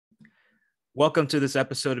Welcome to this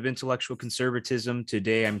episode of Intellectual Conservatism.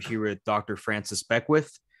 Today I'm here with Dr. Francis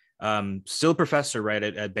Beckwith, still a professor, right,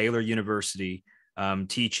 at Baylor University,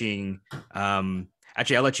 teaching.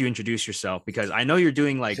 Actually, I'll let you introduce yourself because I know you're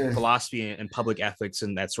doing like Sure. philosophy and public ethics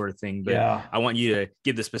and that sort of thing, but Yeah, I want you to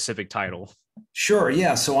give the specific title. sure.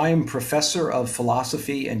 Yeah. So I am professor of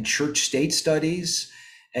philosophy and church state studies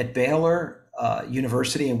at Baylor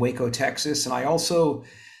University in Waco, Texas. And I also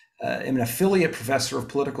am an affiliate professor of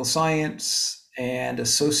political science and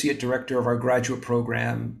associate director of our graduate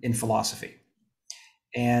program in philosophy.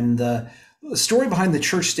 And the story behind the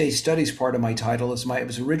church state studies part of my title is I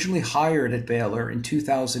was originally hired at Baylor in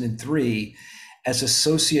 2003 as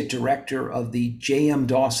associate director of the J.M.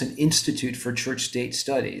 Dawson Institute for Church State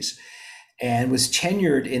Studies, and was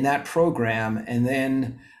tenured in that program. And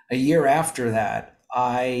then a year after that,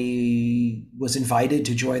 I was invited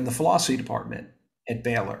to join the philosophy department at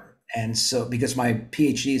Baylor. And so, because my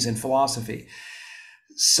PhD is in philosophy.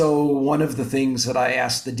 So, one of the things that I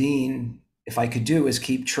asked the dean if I could do is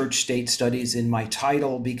keep church state studies in my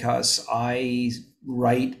title because I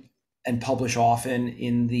write and publish often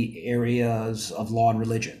in the areas of law and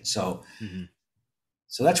religion. So, Mhm.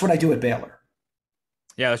 so that's what I do at Baylor.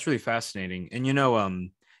 Yeah, that's really fascinating. And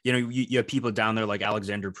you have people down there like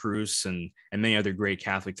Alexander Proust and many other great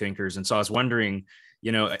Catholic thinkers. And so I was wondering,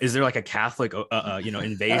 is there like a Catholic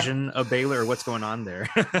invasion of Baylor or what's going on there?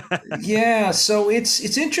 Yeah, so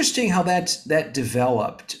it's interesting how that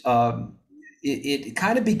developed. It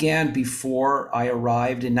kind of began before I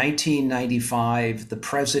arrived in 1995. The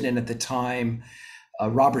president at the time,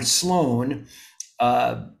 Robert Sloan,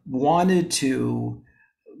 wanted to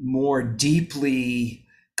more deeply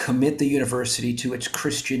commit the university to its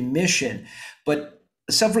Christian mission. But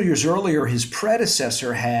several years earlier, his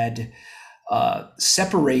predecessor had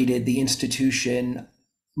separated the institution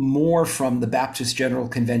more from the Baptist General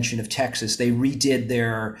Convention of Texas. They redid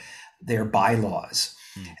their bylaws.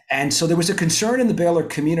 Hmm. And so there was a concern in the Baylor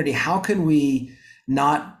community, how can we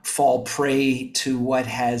not fall prey to what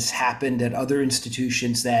has happened at other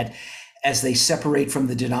institutions that as they separate from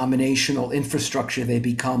the denominational infrastructure, they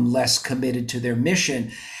become less committed to their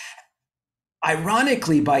mission.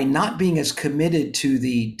 Ironically, by not being as committed to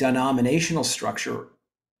the denominational structure,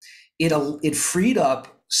 it freed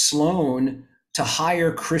up Sloan to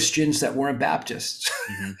hire Christians that weren't Baptists,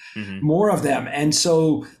 Hmm. Hmm. more of them. And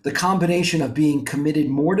so the combination of being committed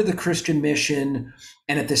more to the Christian mission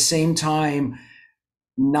and at the same time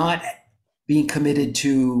not being committed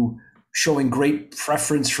to showing great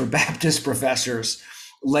preference for Baptist professors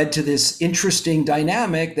led to this interesting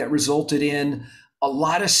dynamic that resulted in a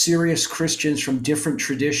lot of serious Christians from different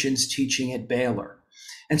traditions teaching at Baylor.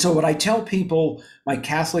 And so, what I tell people, my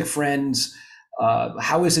Catholic friends,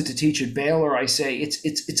 how is it to teach at Baylor? I say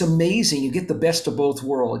it's amazing. You get the best of both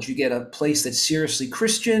worlds. You get a place that's seriously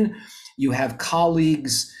Christian. You have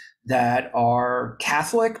colleagues that are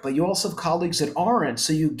Catholic, but you also have colleagues that aren't.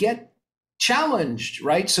 So you get challenged,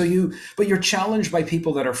 right? But you're challenged by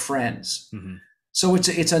people that are friends. Hmm. So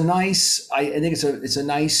it's a nice. I think it's a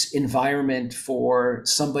nice environment for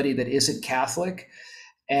somebody that isn't Catholic,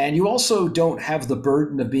 and you also don't have the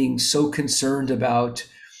burden of being so concerned about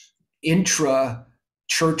intra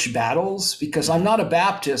church battles because I'm Hmm. not a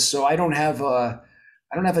Baptist, so I don't have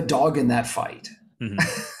a dog in that fight. Hmm.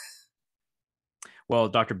 Well,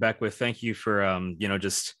 Dr. Beckwith, thank you for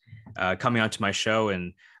just coming onto my show.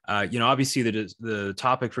 And obviously the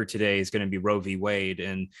topic for today is going to be Roe v. Wade,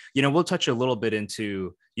 and we'll touch a little bit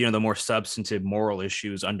into the more substantive moral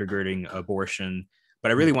issues undergirding abortion. But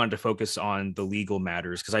I really wanted to focus on the legal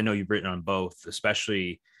matters because I know you've written on both,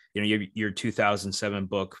 especially your 2007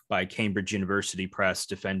 book by Cambridge University Press,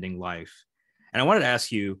 Defending Life. And I wanted to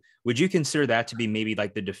ask you, would you consider that to be maybe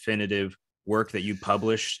like the definitive work that you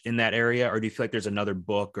published in that area, or do you feel like there's another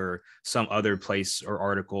book or some other place or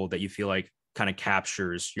article that you feel like kind of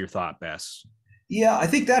captures your thought best? Yeah, I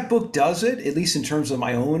think that book does it, at least in terms of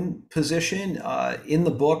my own position. In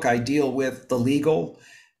the book, I deal with the legal,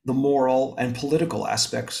 the moral, and political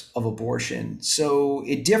aspects of abortion. So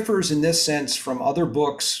it differs in this sense from other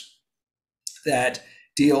books that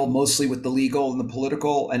deal mostly with the legal and the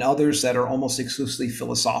political, and others that are almost exclusively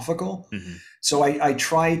philosophical. Mm-hmm. So I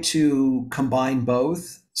try to combine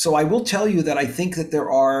both. So I will tell you that I think that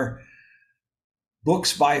there are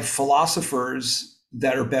books by philosophers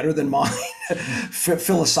that are better than mine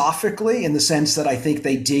philosophically, in the sense that I think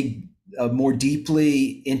they dig more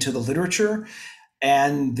deeply into the literature.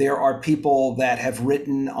 And there are people that have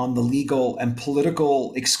written on the legal and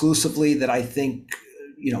political exclusively that I think,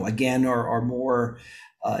 again, are more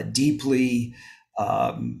deeply,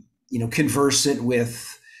 conversant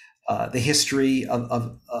with the history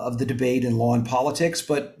of the debate in law and politics.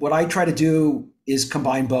 But what I try to do is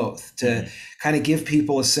combine both to kind of give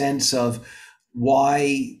people a sense of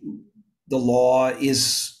why the law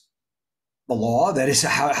is the law. That is,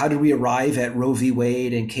 how did we arrive at Roe v.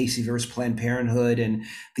 Wade and Casey versus Planned Parenthood and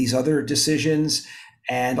these other decisions,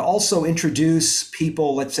 and also introduce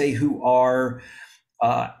people, let's say, who are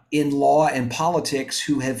in law and politics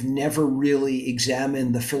who have never really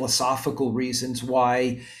examined the philosophical reasons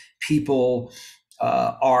why people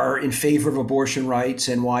are in favor of abortion rights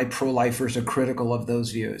and why pro-lifers are critical of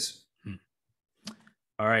those views.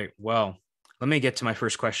 All right. Well, let me get to my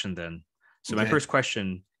first question then. So my first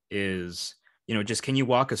question is, just can you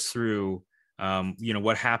walk us through,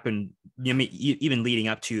 what happened, even leading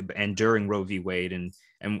up to and during Roe v. Wade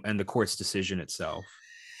and the court's decision itself?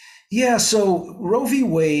 Yeah, so Roe v.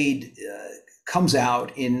 Wade comes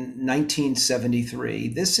out in 1973.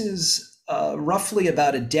 This is roughly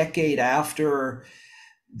about a decade after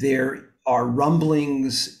there are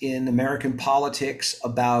rumblings in American politics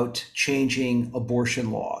about changing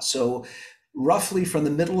abortion law. So roughly from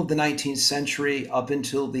the middle of the 19th century up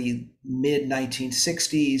until the mid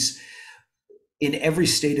 1960s, in every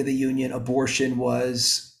state of the union, abortion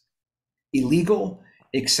was illegal,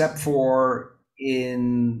 except for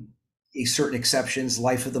in certain exceptions,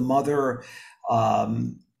 life of the mother.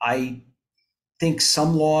 I think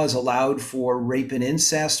some laws allowed for rape and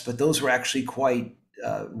incest, but those were actually quite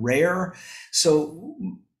rare. So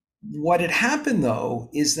what had happened, though,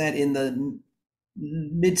 is that in the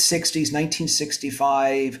mid 60s,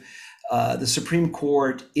 1965, the Supreme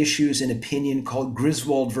Court issues an opinion called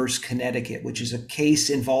Griswold versus Connecticut, which is a case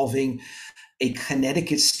involving a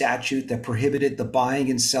Connecticut statute that prohibited the buying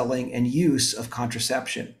and selling and use of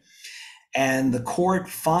contraception. And the court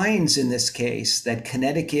finds in this case that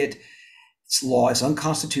Connecticut's law is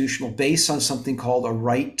unconstitutional based on something called a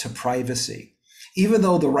right to privacy. Even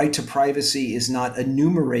though the right to privacy is not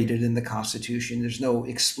enumerated in the Constitution, there's no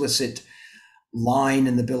explicit line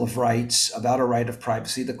in the Bill of Rights about a right of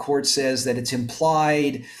privacy. The court says that it's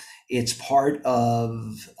implied, it's part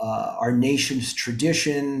of our nation's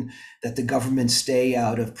tradition that the government stay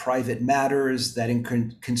out of private matters that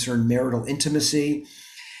concern marital intimacy.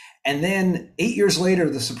 And then 8 years later,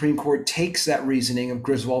 the Supreme Court takes that reasoning of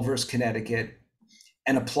Griswold versus Connecticut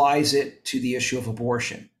and applies it to the issue of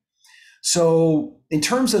abortion. So in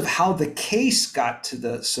terms of how the case got to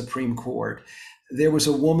the Supreme Court, there was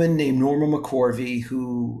a woman named Norma McCorvey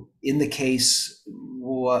who, in the case,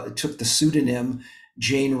 took the pseudonym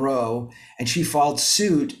Jane Roe, and she filed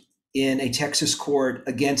suit in a Texas court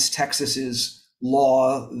against Texas's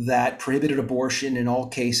law that prohibited abortion in all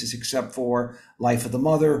cases except for life of the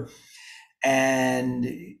mother.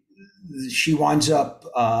 And she winds up,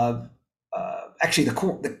 actually,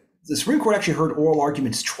 the Supreme Court actually heard oral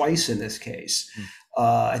arguments twice in this case.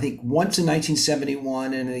 I think once in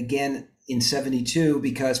 1971 and again in 72,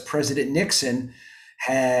 because President Nixon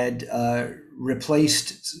had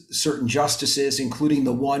replaced certain justices, including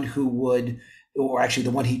the one who would, or actually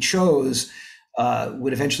the one he chose,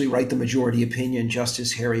 would eventually write the majority opinion,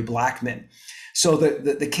 Justice Harry Blackmun. So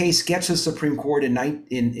the case gets to the Supreme Court in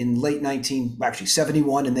late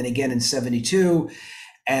 71 and then again in 72,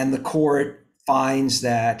 and the court finds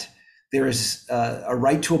that there is a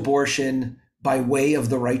right to abortion by way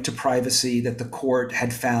of the right to privacy that the court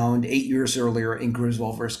had found 8 years earlier in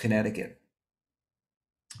Griswold versus Connecticut.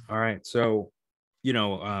 All right. So,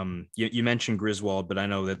 you mentioned Griswold, but I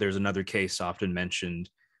know that there's another case often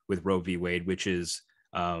mentioned with Roe v. Wade, which is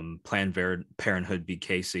Planned Parenthood v.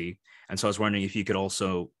 Casey. And so I was wondering if you could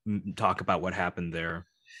also talk about what happened there.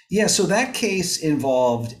 Yeah, so that case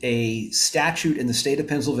involved a statute in the state of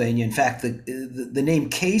Pennsylvania. In fact, the name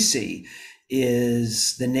Casey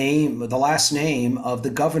is the last name of the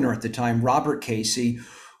governor at the time, Robert Casey,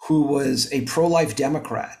 who was a pro-life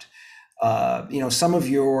Democrat. Some of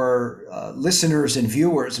your listeners and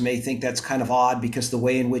viewers may think that's kind of odd because the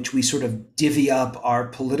way in which we sort of divvy up our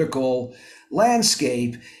political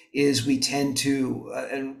landscape is we tend to,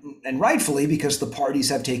 and rightfully, because the parties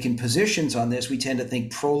have taken positions on this, we tend to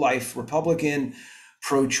think pro-life Republican,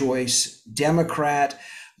 pro-choice Democrat.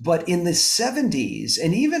 But in the 70s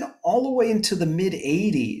and even all the way into the mid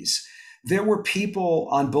 80s, there were people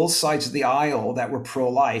on both sides of the aisle that were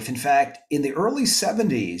pro-life. In fact, in the early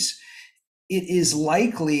 70s, it is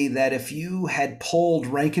likely that if you had polled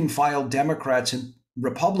rank and file Democrats and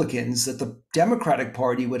Republicans, that the Democratic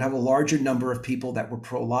Party would have a larger number of people that were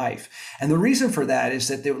pro-life. And the reason for that is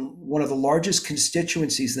that one of the largest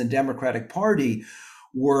constituencies in the Democratic Party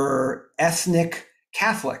were ethnic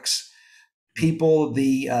Catholics, people,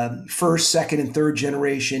 the first, second, and third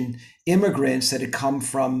generation immigrants that had come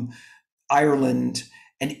from Ireland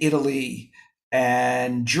and Italy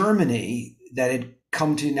and Germany that had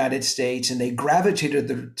come to the United States, and they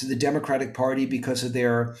gravitated to the Democratic Party because of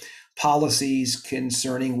their policies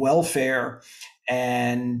concerning welfare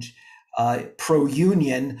and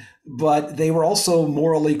pro-union, but they were also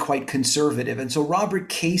morally quite conservative. And so Robert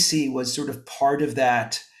Casey was sort of part of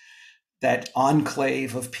that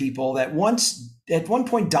enclave of people that once, at one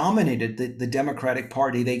point, dominated the Democratic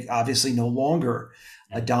Party. They obviously no longer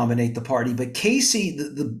dominate the party. But Casey,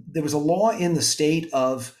 there was a law in the state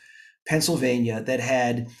of Pennsylvania that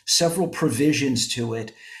had several provisions to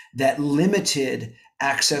it that limited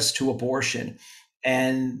access to abortion.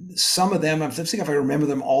 And some of them, I'm thinking if I remember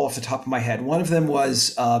them all off the top of my head. One of them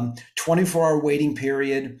was 24-hour waiting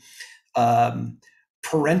period,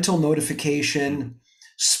 parental notification,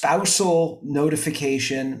 spousal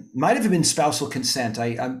notification, might have been spousal consent.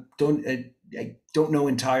 I don't know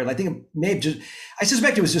entirely. I think it may have I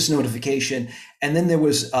suspect it was just notification. And then there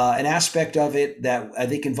was an aspect of it that I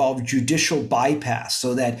think involved judicial bypass,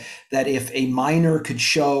 so that if a minor could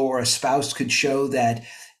show, or a spouse could show, that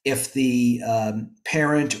if the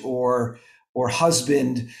parent or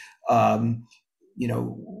husband, was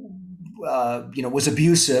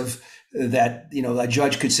abusive, that a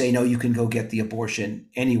judge could say, no, you can go get the abortion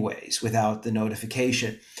anyways without the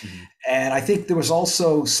notification. Mm-hmm. And I think there was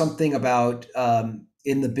also something about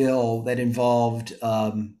in the bill that involved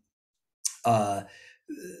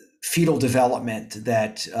fetal development,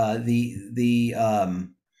 that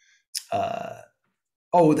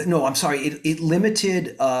it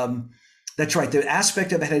limited. That's right. The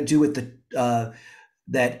aspect of it had to do with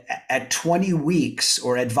that at 20 weeks,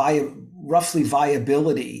 or at roughly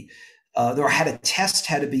viability, there had a test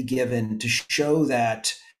had to be given to show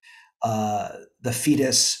that the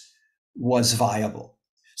fetus was viable.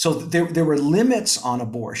 So there were limits on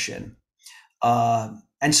abortion.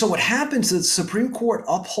 And so what happens is the Supreme Court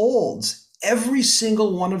upholds every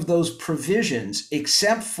single one of those provisions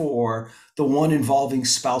except for the one involving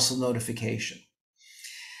spousal notification.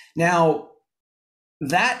 Now,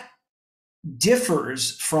 that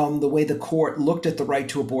differs from the way the court looked at the right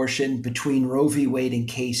to abortion between Roe v. Wade and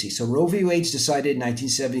Casey. So Roe v. Wade's decided in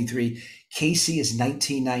 1973. Casey is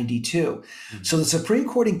 1992. Mm-hmm. So the Supreme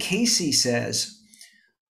Court in Casey says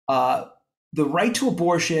the right to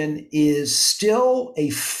abortion is still a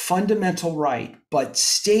fundamental right, but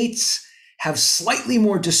states have slightly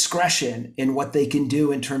more discretion in what they can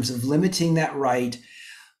do in terms of limiting that right.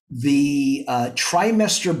 The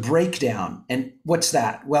trimester breakdown. And what's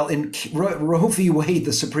that? Well, in Roe v. Wade,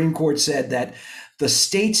 the Supreme Court said that the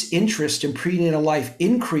state's interest in prenatal life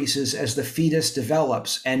increases as the fetus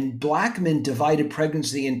develops. And Blackmun divided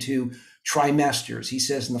pregnancy into trimesters. He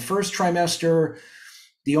says in the first trimester,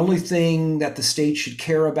 the only thing that the state should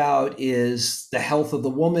care about is the health of the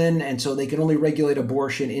woman. And so they can only regulate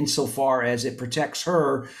abortion insofar as it protects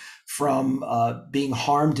her from being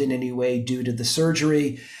harmed in any way due to the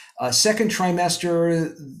surgery. Second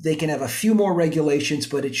trimester, they can have a few more regulations,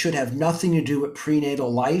 but it should have nothing to do with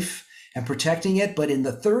prenatal life and protecting it. But in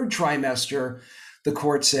the third trimester, the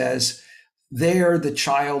court says there the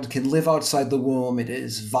child can live outside the womb, it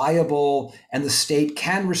is viable, and the state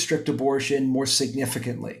can restrict abortion more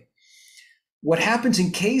significantly. What happens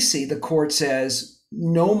in Casey, the court says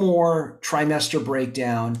no more trimester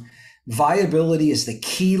breakdown. Viability is the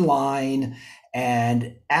key line,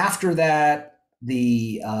 and after that,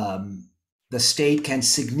 the state can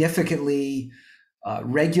significantly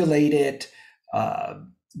regulate it.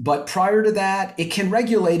 But prior to that, it can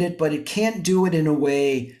regulate it, but it can't do it in a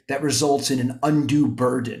way that results in an undue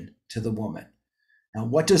burden to the woman. Now,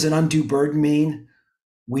 what does an undue burden mean?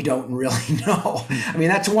 We don't really know. I mean,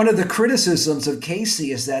 that's one of the criticisms of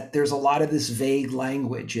Casey, is that there's a lot of this vague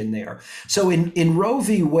language in there. So in Roe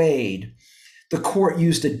v. Wade, the court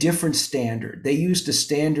used a different standard. They used a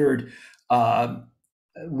standard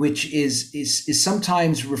which is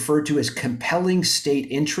sometimes referred to as compelling state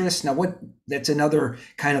interest. Now, that's another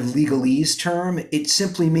kind of legalese term. It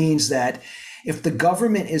simply means that if the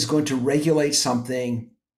government is going to regulate something,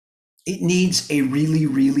 it needs a really,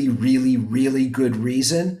 really, really, really good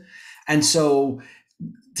reason. And so,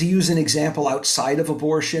 to use an example outside of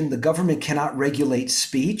abortion, the government cannot regulate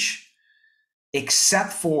speech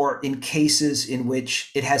except for in cases in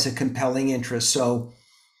which it has a compelling interest. So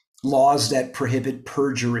laws that prohibit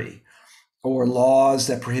perjury or laws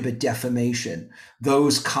that prohibit defamation,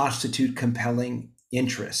 those constitute compelling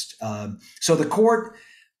interest. So the court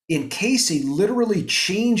in Casey literally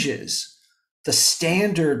changes the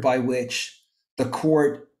standard by which the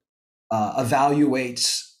court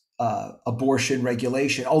evaluates abortion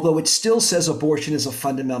regulation, although it still says abortion is a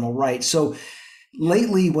fundamental right. So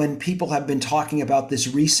lately, when people have been talking about this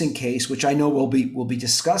recent case, which I know we'll be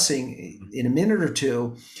discussing in a minute or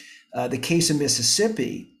two, the case in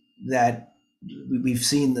Mississippi that we've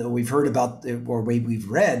seen, we've heard about, or we've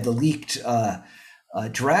read the leaked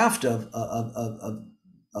draft of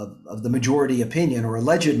the majority opinion or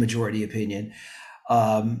alleged majority opinion.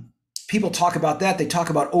 People talk about that. They talk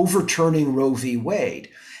about overturning Roe v. Wade.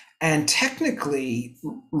 And technically,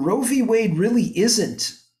 Roe v. Wade really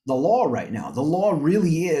isn't the law right now. The law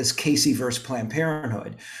really is Casey versus Planned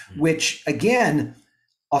Parenthood, which again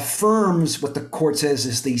affirms what the court says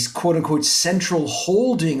is the quote unquote central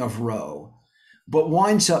holding of Roe, but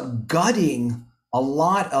winds up gutting a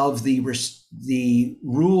lot of the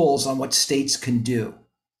rules on what states can do.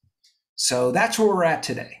 So that's where we're at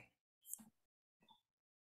today.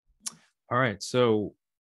 All right. So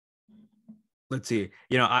let's see.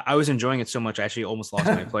 I was enjoying it so much, I actually almost lost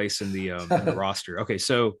my place in the roster. Okay.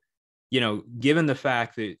 So, given the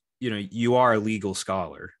fact that, you are a legal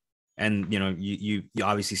scholar and, you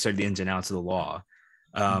obviously studied the ins and outs of the law,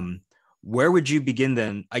 where would you begin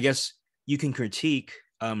then? I guess you can critique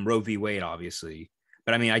Roe v. Wade, obviously,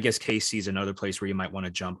 but I mean, I guess Casey is another place where you might want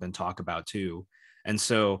to jump and talk about too. And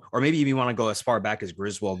so, or maybe you want to go as far back as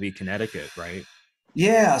Griswold v. Connecticut, right?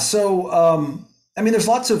 Yeah. So, I mean, there's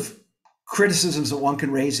lots of criticisms that one can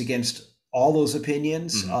raise against all those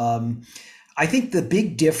opinions. I think the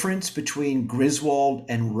big difference between Griswold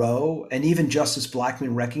and Roe, and even Justice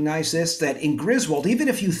Blackmun recognized this, that in Griswold, even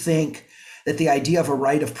if you think that the idea of a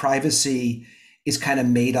right of privacy is kind of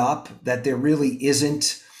made up, that there really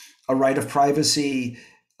isn't a right of privacy,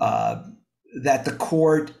 that the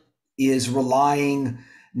court is relying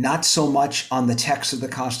not so much on the text of the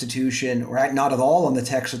Constitution, or not at all on the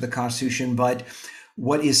text of the Constitution, but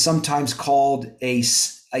what is sometimes called a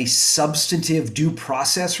substantive due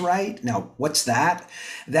process right. Now, what's that?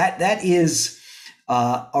 That is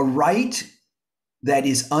a right that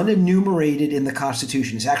is unenumerated in the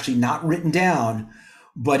Constitution. It's actually not written down,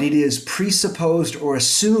 but it is presupposed or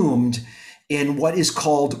assumed in what is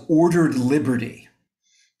called ordered liberty.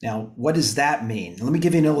 Now, what does that mean? Let me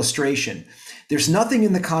give you an illustration. There's nothing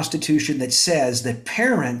in the Constitution that says that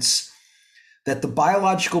the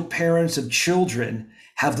biological parents of children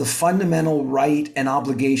have the fundamental right and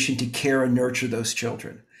obligation to care and nurture those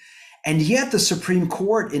children. And yet the Supreme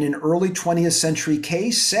Court in an early 20th century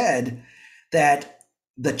case said that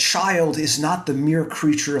the child is not the mere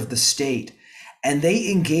creature of the state. And they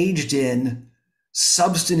engaged in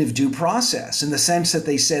substantive due process in the sense that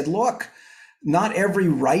they said, look, not every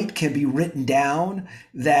right can be written down,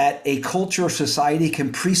 that a culture or society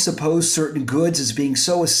can presuppose certain goods as being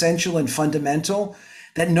so essential and fundamental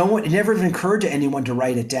that it never even occurred to anyone to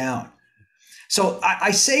write it down. So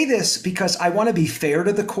I say this because I want to be fair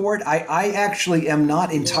to the court. I actually am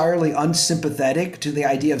not entirely unsympathetic to the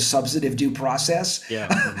idea of substantive due process. Yeah.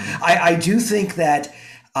 I do think that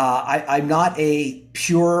I'm not a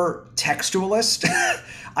pure textualist.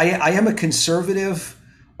 I am a conservative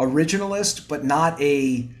originalist, but not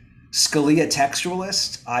a Scalia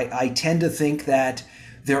textualist. I tend to think that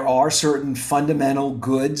there are certain fundamental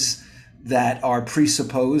goods that are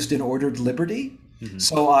presupposed in ordered liberty. Mm-hmm.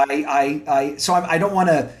 So I don't want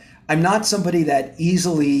to. I'm not somebody that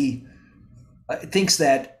easily thinks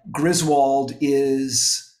that Griswold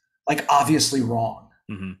is like obviously wrong.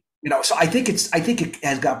 Mm-hmm. So I think it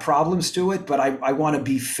has got problems to it, but I want to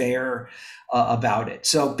be fair about it.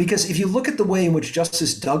 So because if you look at the way in which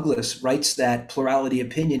Justice Douglas writes that plurality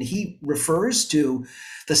opinion, he refers to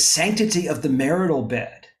the sanctity of the marital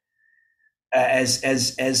bed as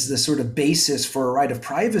the sort of basis for a right of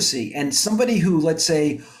privacy. And somebody who, let's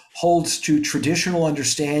say, holds to traditional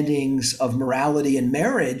understandings of morality and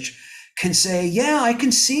marriage can say, yeah, I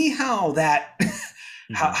can see how that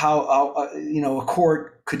mm-hmm. how a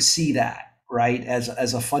court could see that, right,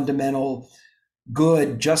 as a fundamental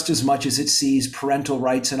good, just as much as it sees parental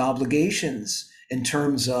rights and obligations in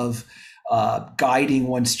terms of guiding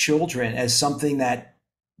one's children as something that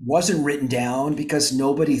wasn't written down because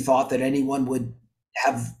nobody thought that anyone would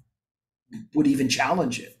even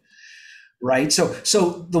challenge it, right?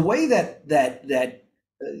 So the way that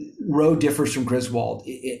Roe differs from Griswold,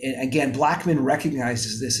 again, Blackmun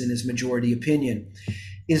recognizes this in his majority opinion,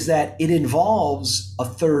 is that it involves a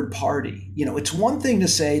third party. It's one thing to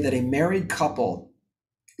say that a married couple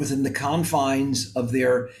within the confines of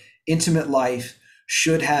their intimate life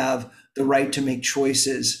should have the right to make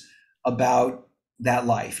choices about that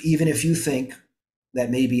life, even if you think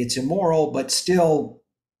that maybe it's immoral, but still,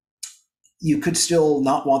 you could still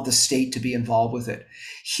not want the state to be involved with it.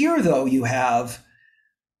 Here, though, you have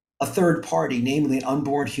a third party, namely an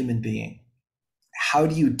unborn human being. How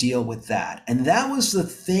do you deal with that? And that was the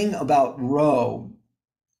thing about Roe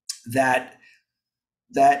that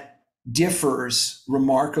differs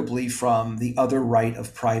remarkably from the other right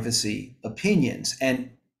of privacy opinions.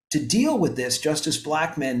 And to deal with this, Justice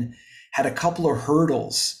Blackmun had a couple of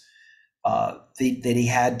hurdles that he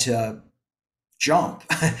had to jump.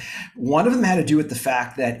 One of them had to do with the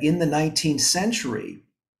fact that in the 19th century,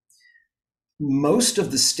 most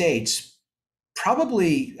of the states,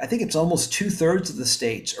 probably, I think it's almost 2/3 of the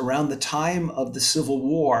states around the time of the Civil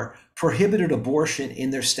War, prohibited abortion in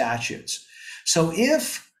their statutes. So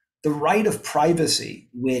if the right of privacy,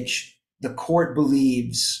 which the court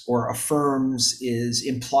believes or affirms is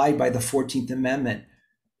implied by the 14th Amendment,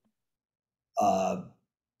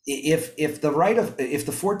 if the right of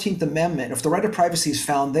privacy is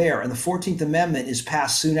found there, and the 14th Amendment is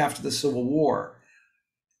passed soon after the Civil War,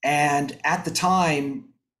 and at the time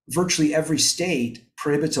virtually every state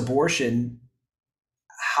prohibits abortion,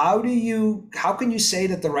 how can you say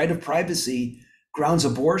that the right of privacy grounds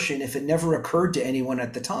abortion if it never occurred to anyone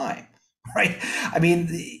at the time, right? I mean,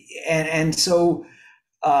 and so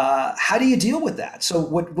how do you deal with that? So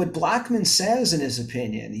what Blackmun says in his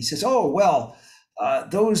opinion, he says, oh, well,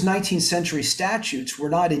 those 19th century statutes were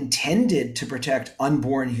not intended to protect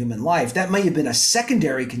unborn human life. That may have been a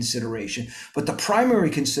secondary consideration, but the primary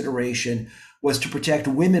consideration was to protect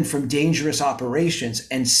women from dangerous operations.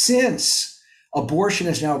 And since abortion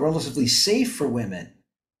is now relatively safe for women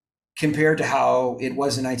compared to how it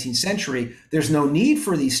was in the 19th century, there's no need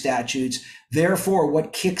for these statutes. Therefore,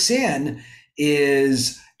 what kicks in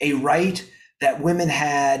is a right that women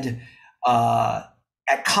had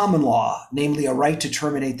at common law, namely a right to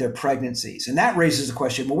terminate their pregnancies. And that raises the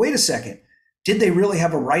question, well, wait a second, did they really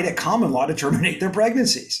have a right at common law to terminate their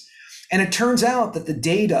pregnancies? And it turns out that the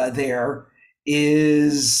data there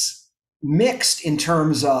is mixed in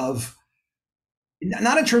terms of,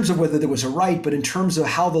 not in terms of whether there was a right, but in terms of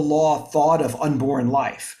how the law thought of unborn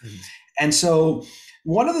life. Mm-hmm. And so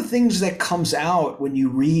one of the things that comes out when you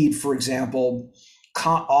read, for example,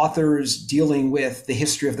 authors dealing with the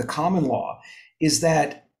history of the common law is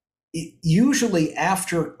that usually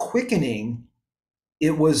after quickening,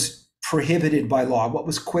 it was prohibited by law. What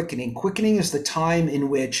was quickening? Quickening is the time in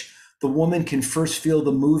which the woman can first feel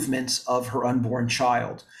the movements of her unborn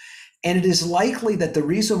child. And it is likely that the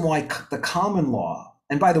reason why the common law,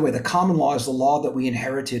 and by the way, the common law is the law that we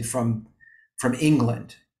inherited from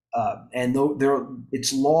England. And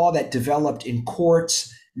it's law that developed in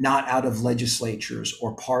courts, not out of legislatures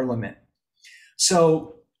or parliament.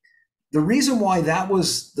 So the reason why that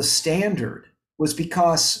was the standard was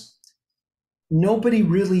because nobody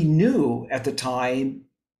really knew at the time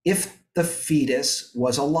if the fetus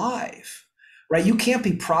was alive, right? You can't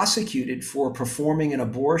be prosecuted for performing an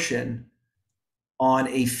abortion on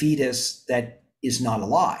a fetus that is not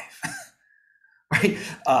alive, right?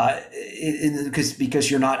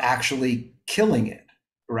 Because you're not actually killing it,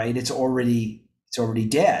 right? It's already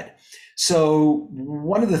dead. So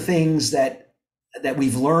one of the things that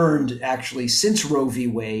we've learned actually since Roe v.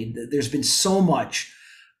 Wade, there's been so much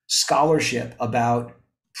scholarship about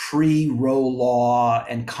pre-Roe law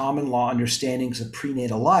and common law understandings of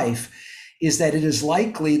prenatal life, is that it is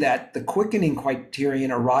likely that the quickening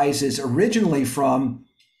criterion arises originally from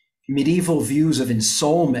medieval views of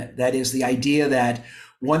ensoulment. That is, the idea that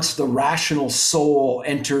once the rational soul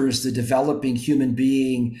enters the developing human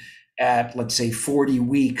being at, let's say, 40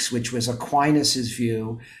 weeks, which was Aquinas's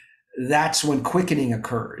view, that's when quickening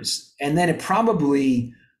occurs. And then it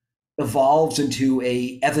probably evolves into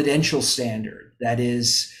a evidential standard. That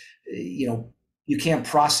is, you can't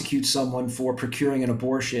prosecute someone for procuring an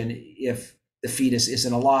abortion if the fetus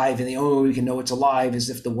isn't alive, and the only way we can know it's alive is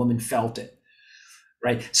if the woman felt it,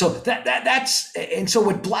 right? So that's, and so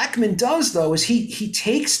what Blackmun does though is he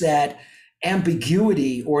takes that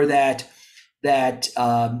ambiguity or that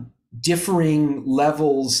differing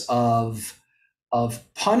levels of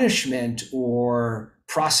punishment or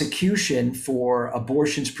prosecution for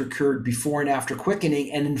abortions procured before and after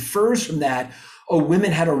quickening, and infers from that, oh,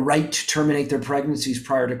 women had a right to terminate their pregnancies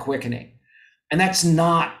prior to quickening. And that's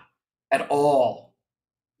not at all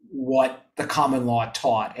what the common law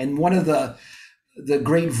taught. And one of the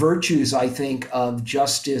great virtues, I think, of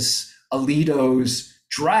Justice Alito's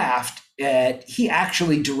draft, he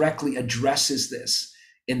actually directly addresses this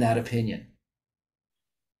in that opinion.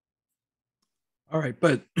 All right,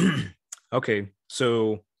 but okay,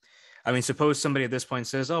 so I mean, suppose somebody at this point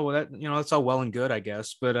says, "Oh, well, that's all well and good, I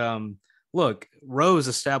guess." But look, Roe's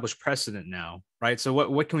established precedent now, right? So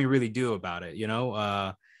what can we really do about it?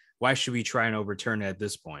 Why should we try and overturn it at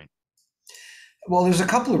this point? Well, there's a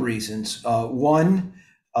couple of reasons. One,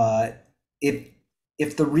 uh, if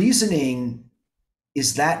if the reasoning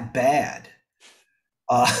is that bad,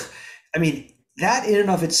 uh, I mean, that in and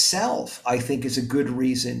of itself, I think, is a good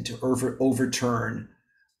reason to overturn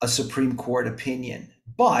a Supreme Court opinion.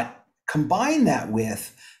 But combine that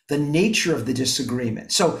with the nature of the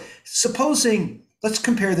disagreement. So, supposing, let's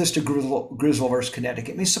compare this to Griswold versus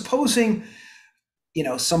Connecticut. I mean, supposing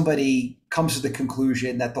somebody comes to the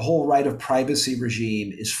conclusion that the whole right of privacy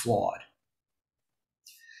regime is flawed.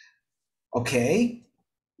 Okay,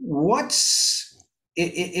 what's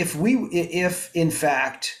if in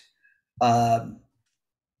fact uh,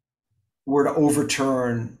 were to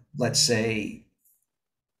overturn, let's say,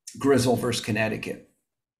 Griswold versus Connecticut,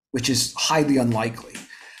 which is highly unlikely,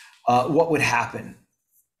 what would happen?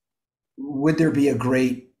 Would there be a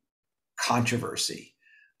great controversy?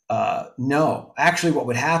 No. Actually, what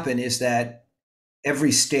would happen is that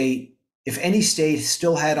every state, if any state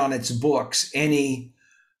still had on its books any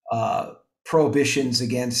prohibitions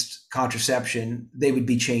against contraception, they would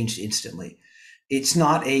be changed instantly. It's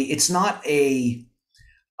not an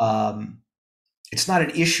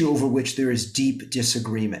issue over which there is deep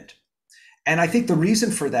disagreement. And I think the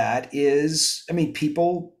reason for that is, I mean,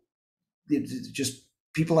 people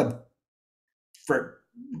have, for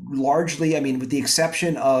largely, I mean, with the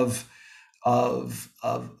exception of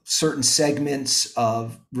certain segments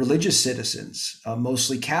of religious citizens,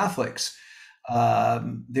 mostly Catholics,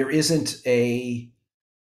 there just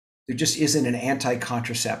isn't an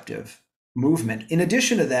anti-contraceptive movement. In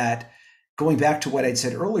addition to that, going back to what I'd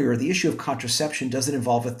said earlier, the issue of contraception doesn't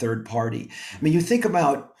involve a third party. I mean, you think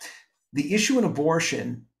about the issue in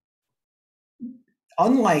abortion,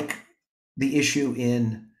 unlike the issue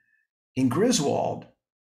in Griswold,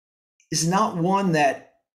 is not one that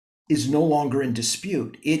is no longer in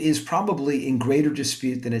dispute. It is probably in greater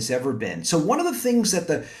dispute than it's ever been. So one of the things that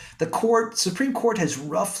the Supreme Court has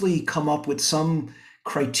roughly come up with some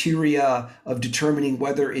criteria of determining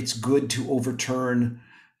whether it's good to overturn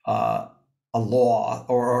a law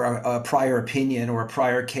or a prior opinion or a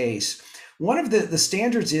prior case. One of the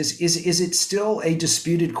standards is it still a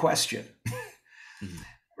disputed question? Mm-hmm.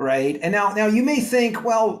 Right? And now you may think,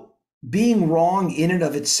 well, being wrong in and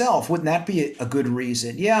of itself, wouldn't that be a good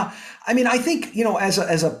reason? Yeah. I mean, I think,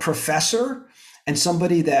 as a professor and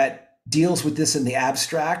somebody that deals with this in the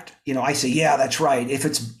abstract, I say, yeah, that's right. If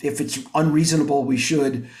it's unreasonable, we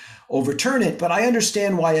should overturn it. But I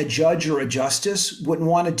understand why a judge or a justice wouldn't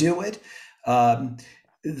want to do it.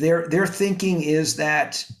 Their thinking is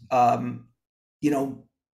that 90%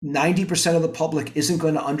 of the public isn't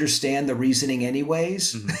going to understand the reasoning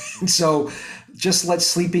anyways. Mm-hmm. So just let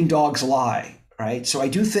sleeping dogs lie, right? So I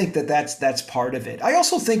do think that that's part of it. I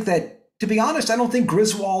also think that, to be honest, I don't think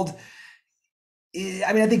Griswold,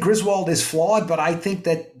 I think Griswold is flawed, but I think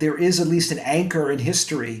that there is at least an anchor in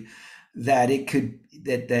history that it could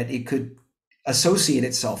associate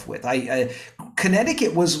itself with.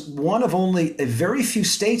 Connecticut was one of only a very few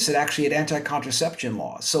states that actually had anti-contraception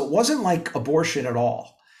laws. So it wasn't like abortion at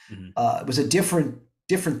all. Mm-hmm. It was a different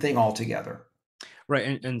thing altogether.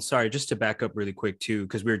 Right. And sorry, just to back up really quick too,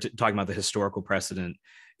 because we were talking about the historical precedent.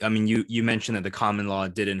 I mean, you mentioned that the common law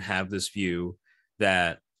didn't have this view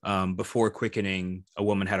that before quickening, a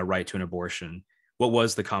woman had a right to an abortion. What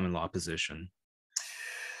was the common law position?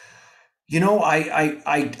 I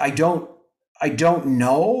don't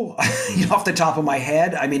know off the top of my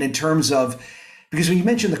head. I mean, in terms of, because when you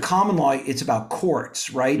mention the common law, it's about courts,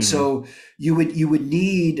 right? Mm-hmm. So you would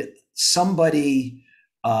need somebody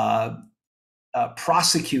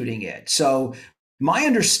prosecuting it. So my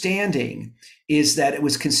understanding is that it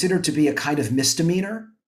was considered to be a kind of misdemeanor,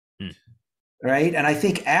 right? And I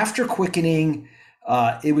think after quickening,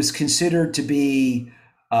 it was considered to be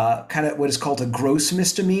kind of what is called a gross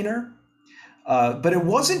misdemeanor, but it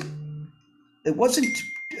wasn't. I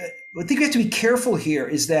think we have to be careful here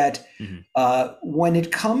is that when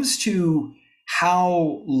it comes to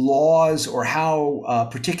how laws or how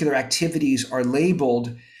particular activities are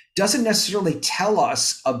labeled, doesn't necessarily tell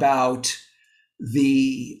us about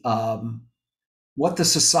what the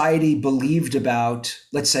society believed about,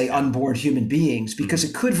 let's say, unborn human beings, because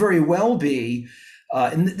it could very well be,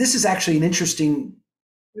 and this is actually an interesting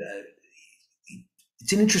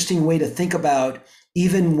way to think about,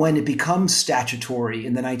 even when it becomes statutory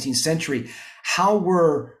in the 19th century, how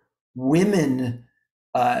were women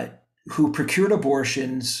who procured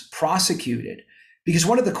abortions prosecuted? Because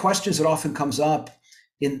one of the questions that often comes up,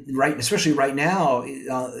 especially right now,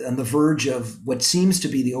 on the verge of what seems to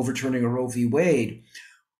be the overturning of Roe v. Wade,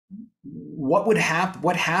 what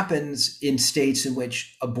happens in states in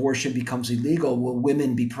which abortion becomes illegal? Will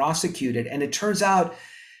women be prosecuted? And it turns out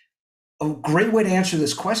a great way to answer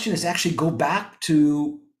this question is to actually go back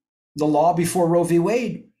to the law before Roe v.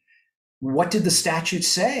 Wade. What did the statute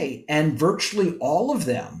say? And virtually all of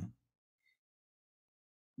them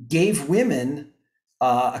gave women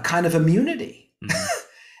a kind of immunity. Mm-hmm.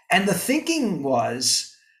 And the thinking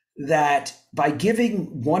was that by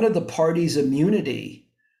giving one of the parties immunity,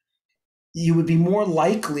 you would be more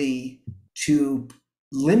likely to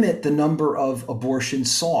limit the number of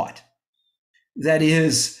abortions sought. That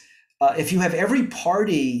is, if you have every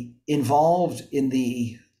party involved in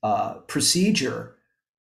the procedure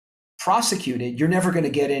prosecuted, you're never going to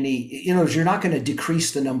get any, you're not going to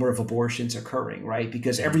decrease the number of abortions occurring, right?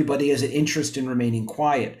 Because everybody has an interest in remaining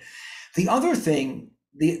quiet. The other thing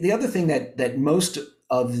that most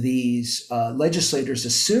of these legislators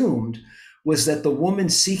assumed was that the woman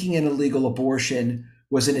seeking an illegal abortion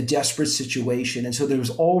was in a desperate situation. And so there was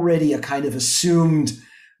already a kind of assumed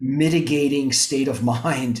mitigating state of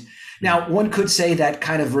mind. Now, one could say that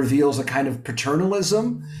kind of reveals a kind of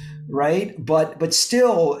paternalism, right? But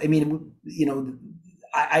still, I mean,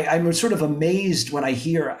 I'm sort of amazed when I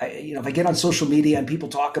hear, if I get on social media and people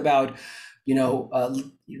talk about,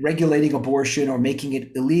 regulating abortion or making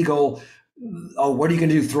it illegal. Oh, what are you going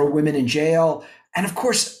to do? Throw women in jail? And of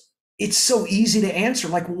course, it's so easy to answer.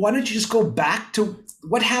 Like, why don't you just go back to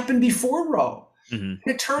what happened before Roe? Mm-hmm.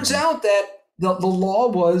 It turns out that the law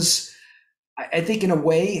was, I think, in a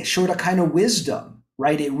way, showed a kind of wisdom,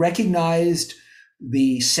 right? It recognized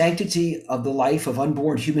the sanctity of the life of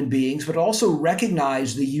unborn human beings, but also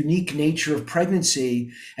recognized the unique nature of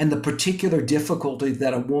pregnancy and the particular difficulty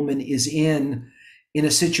that a woman is in a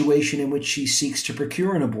situation in which she seeks to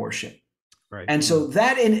procure an abortion. Right. And so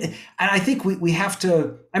that, and I think we have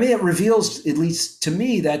to, it reveals, at least to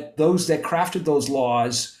me, that those that crafted those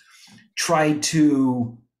laws tried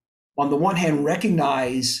to, on the one hand,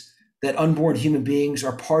 recognize that unborn human beings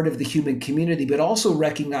are part of the human community, but also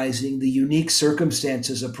recognizing the unique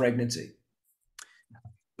circumstances of pregnancy.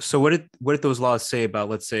 So what did those laws say about,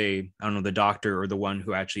 let's say, I don't know, the doctor or the one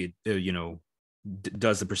who actually,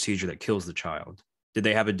 does the procedure that kills the child? Did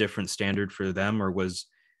they have a different standard for them, or was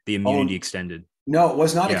the immunity extended? No, it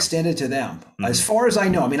was not extended to them. Mm-hmm. As far as I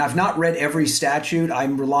know, I've not read every statute.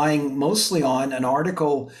 I'm relying mostly on an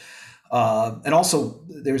article. And also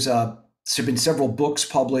there's been several books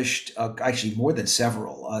published, actually more than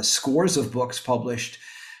several, scores of books published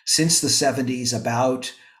since the 70s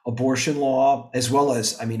about abortion law, as well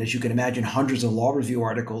as, as you can imagine, hundreds of law review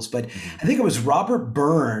articles. But I think it was Robert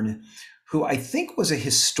Byrne, who I think was a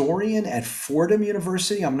historian at Fordham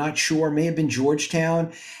University. I'm not sure, may have been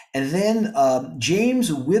Georgetown. And then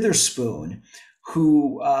James Witherspoon,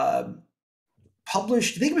 who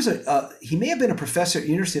published, I think it was he may have been a professor at the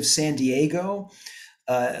University of San Diego.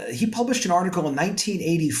 He published an article in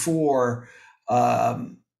 1984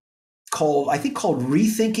 called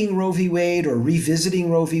Rethinking Roe v. Wade or Revisiting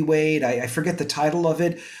Roe v. Wade. I forget the title of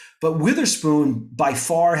it, but Witherspoon by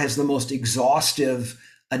far has the most exhaustive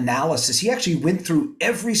analysis. He actually went through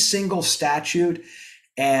every single statute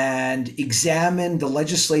and examined the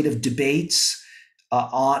legislative debates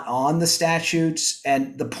on the statutes.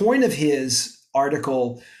 And the point of his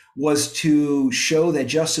article was to show that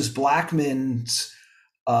Justice Blackmun's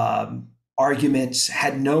arguments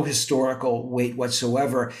had no historical weight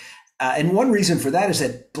whatsoever. And one reason for that is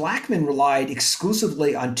that Blackmun relied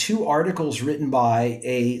exclusively on two articles written by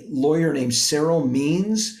a lawyer named Cyril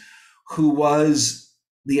Means, who was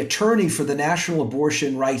the attorney for the National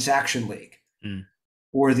Abortion Rights Action League,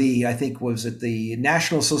 or the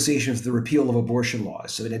National Association for the Repeal of Abortion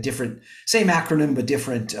Laws. So in a different, same acronym, but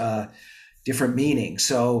different meaning.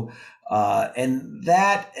 So, and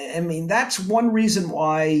that, that's one reason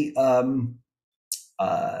why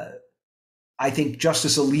I think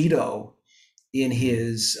Justice Alito, in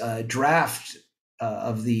his draft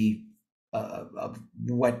of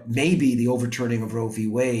what may be the overturning of Roe v.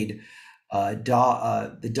 Wade,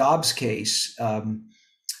 the Dobbs case,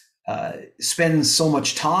 spends so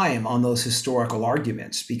much time on those historical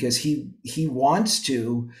arguments because he wants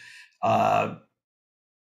to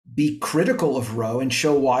be critical of Roe and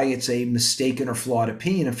show why it's a mistaken or flawed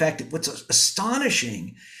opinion. In fact, what's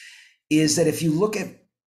astonishing is that if you look at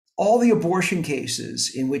all the abortion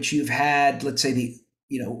cases in which you've had, let's say,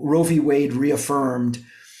 Roe v. Wade reaffirmed,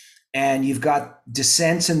 and you've got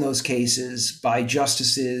dissents in those cases by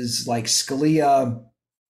justices like Scalia,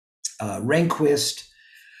 Rehnquist,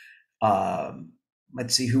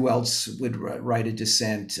 let's see who else would write a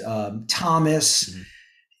dissent, Thomas.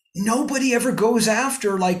 Nobody ever goes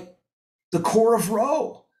after the core of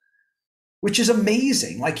Roe. which is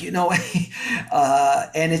amazing. Like, it's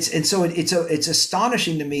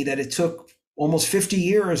astonishing to me that it took almost 50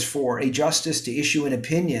 years for a justice to issue an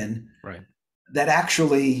opinion Right. that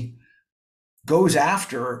actually goes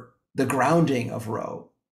after the grounding of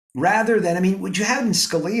Roe, rather than, what you have in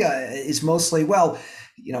Scalia is mostly,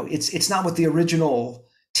 it's not what the original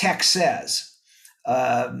text says,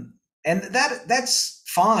 and that's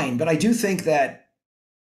fine. But I do think that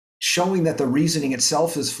showing that the reasoning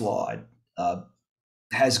itself is flawed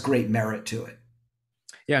has great merit to it.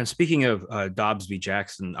 Yeah, and speaking of Dobbs v.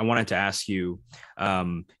 Jackson, I wanted to ask you,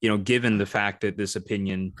 given the fact that this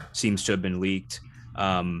opinion seems to have been leaked,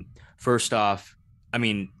 first off, I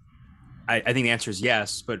think the answer is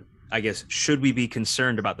yes, but I guess, should we be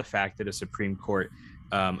concerned about the fact that a Supreme Court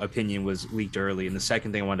opinion was leaked early? And the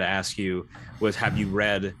second thing I wanted to ask you was, have you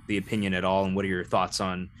read the opinion at all, and what are your thoughts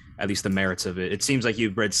on at least the merits of it? It seems like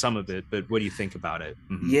you've read some of it, but what do you think about it?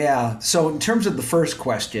 Mm-hmm. Yeah. So in terms of the first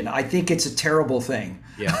question, I think it's a terrible thing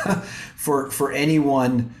for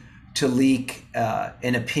anyone to leak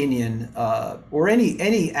an opinion or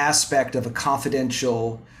any aspect of a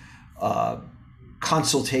confidential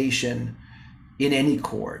consultation in any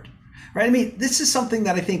court, right? This is something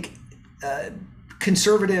that I think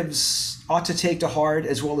conservatives ought to take to heart,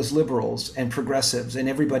 as well as liberals and progressives and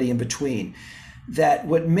everybody in between, that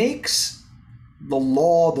what makes the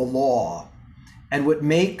law and what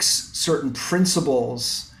makes certain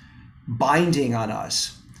principles binding on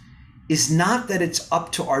us is not that it's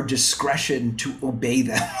up to our discretion to obey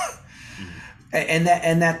them. and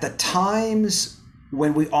that the times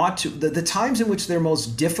when we ought to, the times in which they're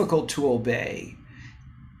most difficult to obey,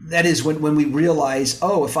 that is when we realize,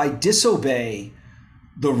 if I disobey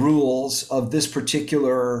the rules of this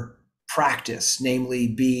particular practice, namely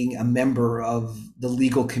being a member of the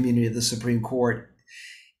legal community of the Supreme Court,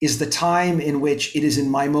 is the time in which it is in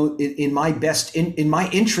my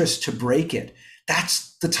interest to break it.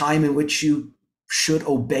 That's the time in which you should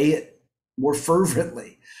obey it more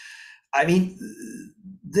fervently.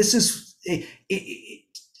 This is,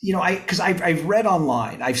 because I've read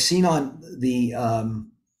online, I've seen on the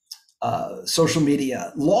social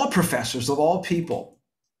media, law professors of all people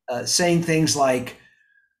saying things like,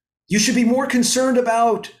 you should be more concerned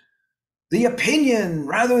about the opinion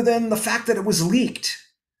rather than the fact that it was leaked.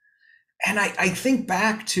 And I think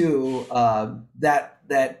back to that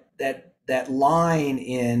line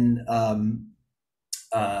in A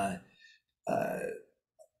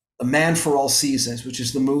Man for All Seasons, which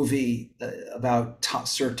is the movie about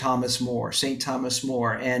Sir Thomas More, St. Thomas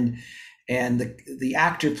More, and the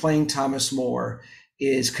actor playing Thomas More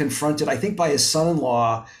is confronted, I think, by his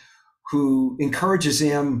son-in-law, who encourages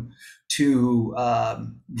him to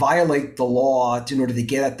violate the law in order to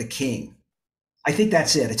get at the king. I think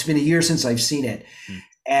that's it. It's been a year since I've seen it.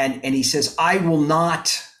 And he says, I will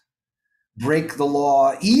not break the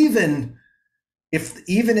law, even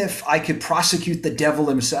if I could prosecute the devil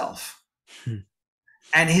himself.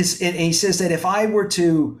 And he says that if I were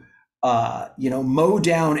to mow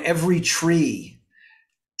down every tree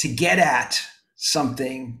to get at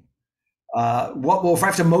something, if I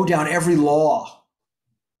have to mow down every law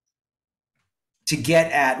to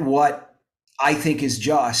get at what I think is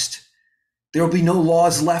just, there will be no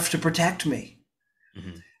laws left to protect me.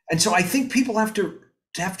 Mm-hmm. And so I think people have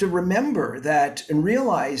to remember that and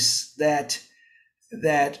realize that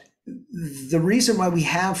the reason why we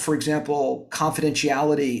have, for example,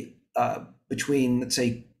 confidentiality between, let's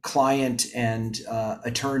say, client and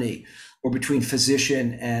attorney, or between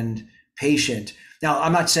physician and patient. Now,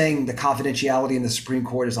 I'm not saying the confidentiality in the Supreme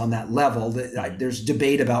Court is on that level. There's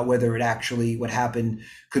debate about whether it actually, what happened,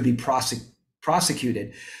 could be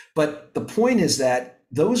prosecuted. But the point is that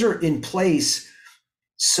those are in place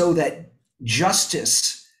so that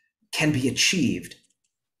justice can be achieved.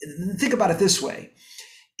 Think about it this way.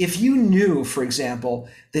 If you knew, for example,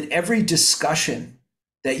 that every discussion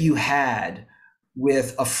that you had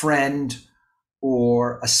with a friend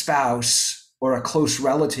or a spouse or a close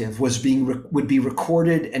relative would be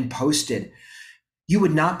recorded and posted, you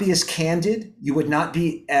would not be as candid. You would not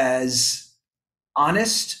be as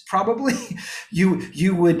honest, probably.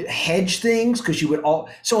 You would hedge things because you would all.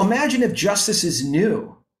 So imagine if justices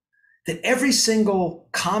knew that every single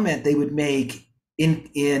comment they would make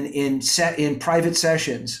in private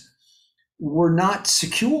sessions were not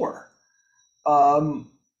secure.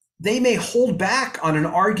 They may hold back on an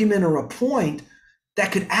argument or a point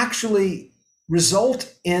that could actually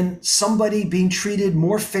result in somebody being treated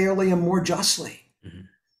more fairly and more justly. Mm-hmm.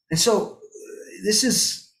 And so I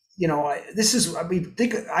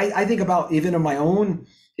think about, even in my own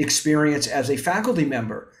experience as a faculty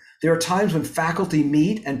member, There are times when faculty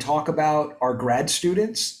meet and talk about our grad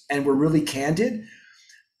students and we're really candid.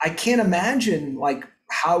 I can't imagine like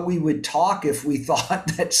how we would talk if we thought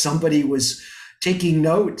that somebody was taking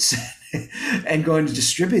notes and going to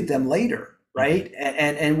distribute them later, right?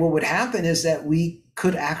 And what would happen is that we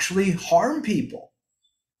could actually harm people,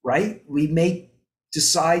 right? We may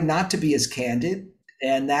decide not to be as candid,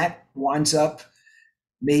 and that winds up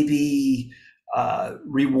maybe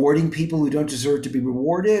rewarding people who don't deserve to be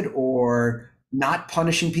rewarded, or not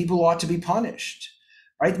punishing people who ought to be punished,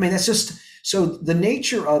 right? I mean, that's just, so the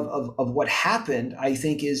nature of what happened, I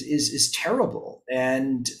think, is terrible.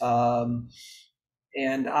 And I'm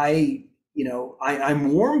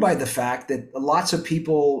warmed by the fact that lots of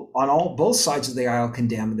people on both sides of the aisle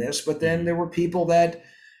condemn this, but then there were people that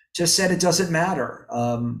just said it doesn't matter.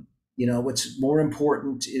 What's more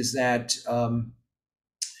important is that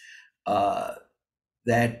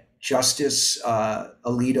that Justice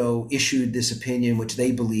Alito issued this opinion, which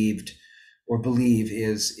they believed or believe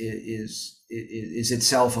is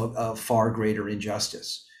itself a far greater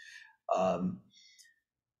injustice.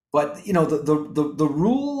 But the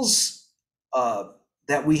rules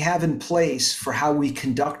that we have in place for how we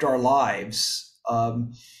conduct our lives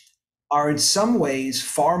are in some ways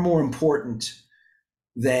far more important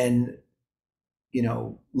than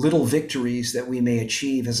little victories that we may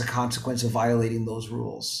achieve as a consequence of violating those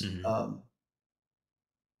rules.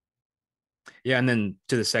 Yeah, and then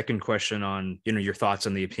to the second question on your thoughts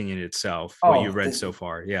on the opinion itself, what you read so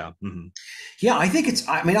far. Yeah. Yeah, I think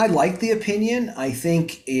I like the opinion. I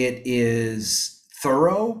think it is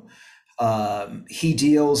thorough. He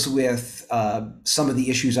deals with some of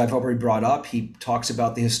the issues I've already brought up. He talks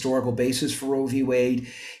about the historical basis for Roe v. Wade.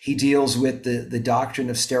 He deals with the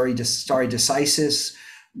doctrine of stare decisis,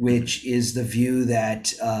 which is the view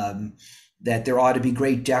that that there ought to be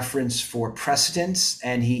great deference for precedents.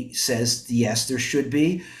 And he says, yes, there should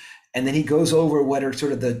be. And then he goes over what are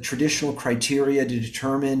sort of the traditional criteria to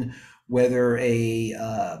determine whether a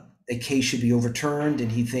case should be overturned.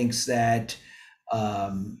 And he thinks that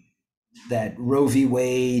that Roe v.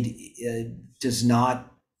 Wade does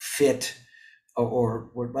not fit, or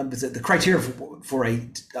the criteria for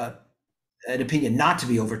an opinion not to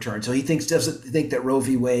be overturned. So he doesn't think that Roe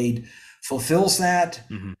v. Wade fulfills that,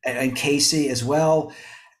 and Casey as well,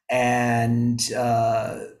 and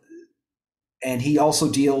he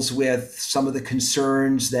also deals with some of the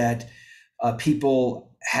concerns that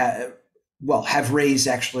people have raised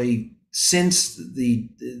actually since the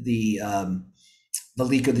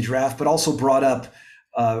leak of the draft, but also brought up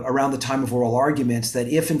around the time of oral arguments, that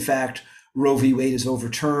if in fact Roe v. Wade is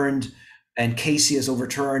overturned and Casey is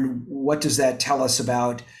overturned, what does that tell us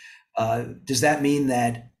about? Does that mean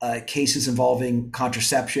that cases involving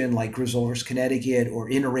contraception, like Griswold versus Connecticut, or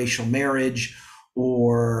interracial marriage,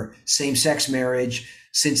 or same-sex marriage,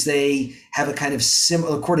 since they have a kind of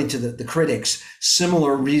according to the critics,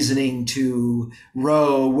 similar reasoning to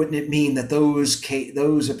Roe, wouldn't it mean that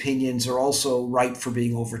those opinions are also ripe for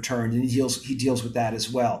being overturned? And he deals with that as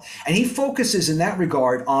well. And he focuses in that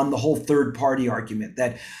regard on the whole third-party argument,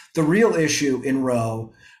 that the real issue in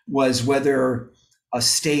Roe was whether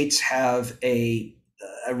states have a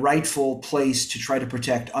rightful place to try to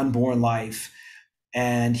protect unborn life.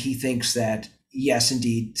 And he thinks that, yes,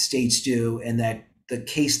 indeed, states do, and that the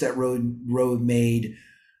case that Roe made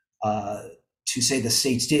to say the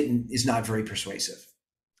states didn't is not very persuasive.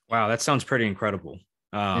 Wow, that sounds pretty incredible.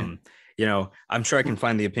 I'm sure I can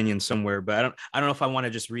find the opinion somewhere, but I don't know if I want to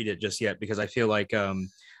just read it just yet, because I feel like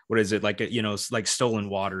what is it, like like stolen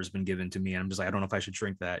water has been given to me, and I'm just like, I don't know if I should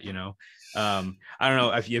drink that. I don't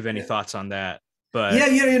know if you have any thoughts on that. But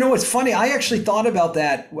yeah, what's funny, I actually thought about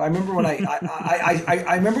that. I remember when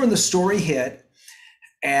I remember when the story hit,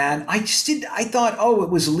 and I thought, oh, it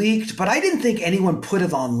was leaked, but I didn't think anyone put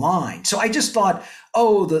it online. So I just thought,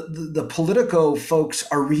 oh, the Politico folks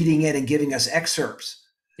are reading it and giving us excerpts.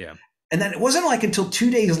 Yeah. And then it wasn't like until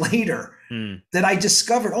 2 days later that I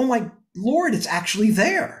discovered, oh my Lord, it's actually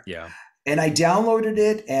there. Yeah. And I downloaded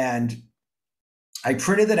it and I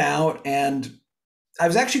printed it out, and I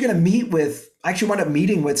was actually going to wound up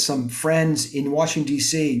meeting with some friends in Washington,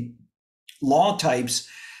 D.C., law types.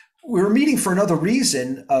 We were meeting for another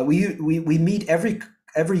reason. We meet every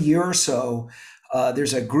year or so.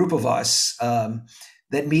 There's a group of us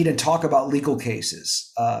that meet and talk about legal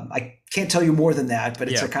cases. I can't tell you more than that, but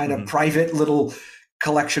it's a kind of private little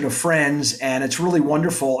collection of friends, and it's really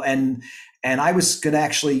wonderful. And I was going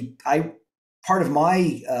to part of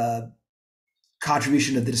my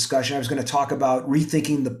contribution to the discussion, I was going to talk about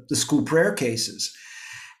rethinking the school prayer cases.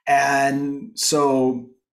 And so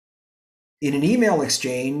in an email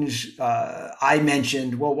exchange, I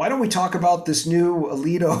mentioned, well, why don't we talk about this new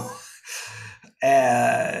Alito,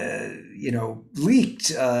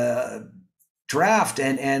 leaked draft,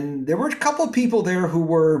 and there were a couple of people there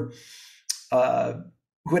who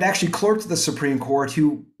had actually clerked at the Supreme Court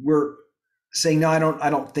who were saying, no, I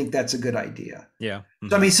don't think that's a good idea. Yeah. Mm-hmm.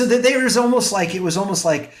 So I mean, so that it was almost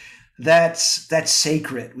like that's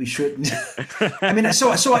sacred. We shouldn't. I mean,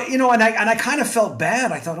 so and I kind of felt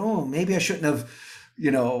bad. I thought, oh, maybe I shouldn't have,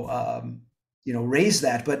 raised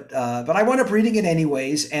that. But I wound up reading it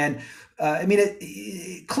anyways. And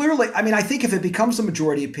clearly, I think if it becomes the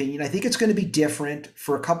majority opinion, I think it's going to be different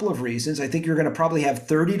for a couple of reasons. I think you're going to probably have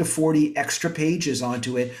 30 to 40 extra pages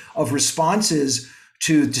onto it of responses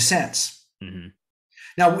to dissents. Mm-hmm.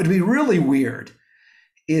 Now, what would be really weird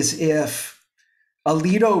is if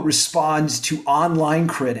Alito responds to online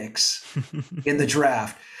critics in the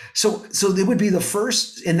draft. So they would be the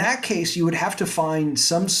first. In that case, you would have to find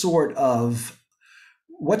some sort of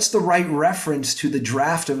what's the right reference to the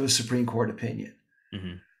draft of a Supreme Court opinion.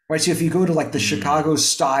 Mm-hmm. Right. So if you go to like the Chicago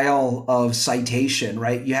style of citation,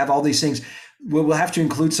 right, you have all these things. We'll have to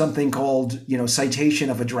include something called,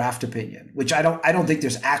 citation of a draft opinion, which I don't think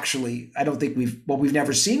there's actually. I don't think we've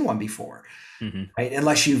never seen one before. Mm-hmm. Right,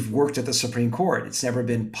 unless you've worked at the Supreme Court, it's never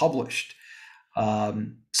been published.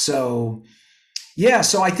 So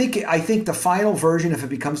I think the final version, if it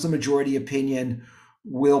becomes the majority opinion,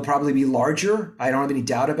 will probably be larger. I don't have any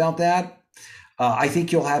doubt about that. I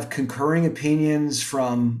think you'll have concurring opinions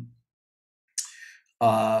from.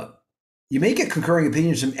 You may get concurring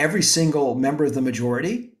opinions from every single member of the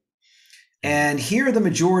majority, and here the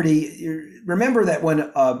majority. Remember that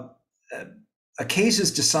when a case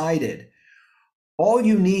is decided, all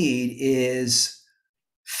you need is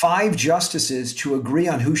 5 justices to agree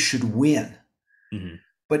on who should win. Mm-hmm.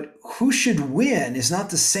 But who should win is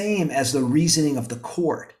not the same as the reasoning of the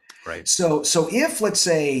court. Right. So if, let's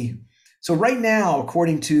say, right now,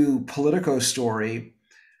 according to Politico's story,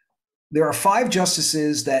 there are 5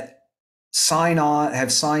 justices that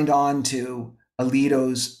have signed on to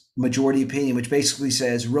Alito's majority opinion, which basically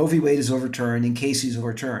says Roe v. Wade is overturned and Casey's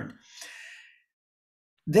overturned.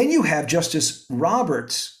 Then you have Justice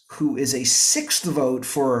Roberts, who is a 6th vote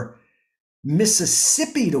for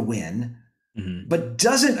Mississippi to win, mm-hmm. but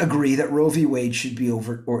doesn't agree that Roe v. Wade should be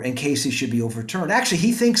and Casey should be overturned. Actually,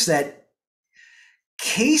 he thinks that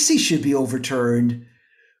Casey should be overturned,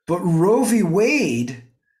 but Roe v. Wade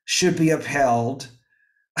should be upheld.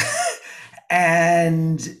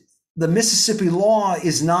 And the Mississippi law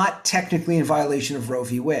is not technically in violation of Roe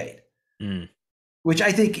v. Wade, which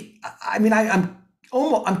I think.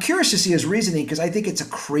 I'm curious to see his reasoning because I think it's a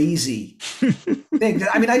crazy thing.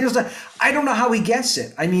 I don't know how he gets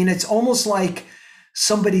it. I mean, it's almost like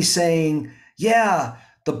somebody saying, "Yeah,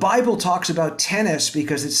 the Bible talks about tennis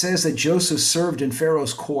because it says that Joseph served in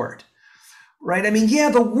Pharaoh's court." Right. I mean,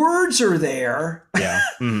 yeah, the words are there. Yeah.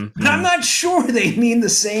 Mm-hmm. But I'm not sure they mean the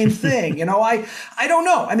same thing. I don't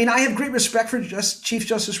know. I mean, I have great respect for Chief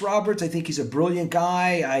Justice Roberts. I think he's a brilliant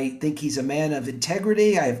guy. I think he's a man of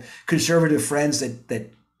integrity. I have conservative friends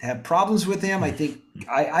that have problems with him. I think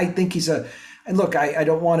he's and look, I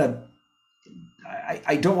don't want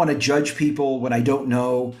to judge people when I don't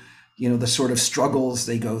know, the sort of struggles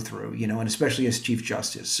they go through, and especially as Chief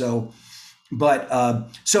Justice. So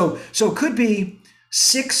it could be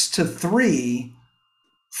 6-3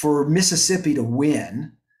 for Mississippi to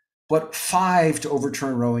win, but 5 to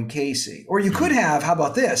overturn Roe and Casey. Or you could have, how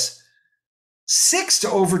about this? 6 to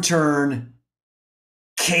overturn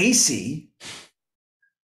Casey,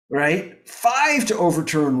 right? 5 to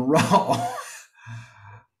overturn Roe,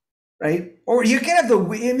 right? Or you could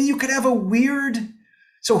have a weird.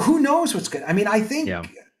 So who knows what's good? I mean, I think. Yeah.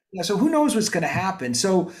 Yeah, so who knows what's going to happen?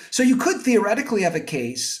 So you could theoretically have a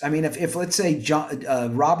case. I mean, if let's say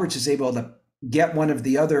Roberts is able to get one of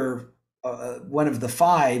the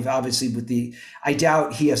 5, obviously I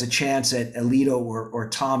doubt he has a chance at Alito or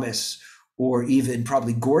Thomas or even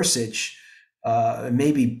probably Gorsuch,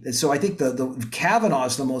 maybe. So I think the Kavanaugh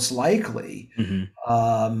is the most likely.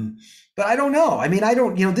 Mm-hmm. But I don't know. I mean,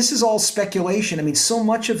 this is all speculation. I mean, so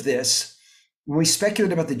much of this, when we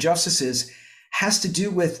speculate about the justices, has to do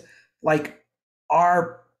with like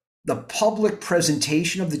the public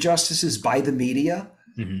presentation of the justices by the media.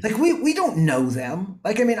 Mm-hmm. Like we don't know them.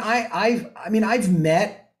 Like, I mean, I've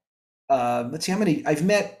met, let's see how many, I've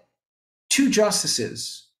met 2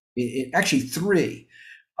 justices, actually 3,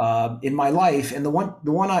 in my life. And one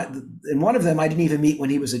of them I didn't even meet when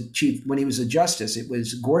he was a justice. It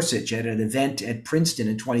was Gorsuch at an event at Princeton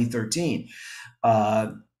in 2013.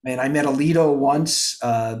 And I met Alito once,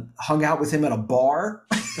 hung out with him at a bar.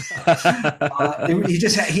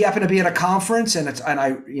 He happened to be at a conference, and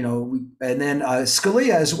then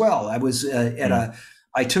Scalia as well. I was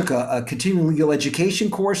I took a continuing legal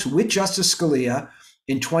education course with Justice Scalia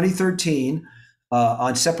in 2013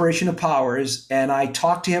 on separation of powers, and I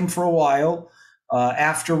talked to him for a while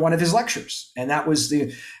after one of his lectures,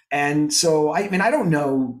 and so I mean, I don't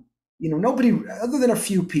know, nobody other than a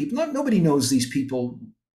few people, nobody knows these people,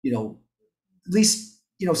 at least.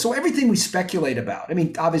 So everything we speculate about, I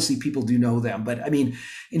mean, obviously people do know them, but I mean,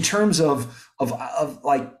 in terms of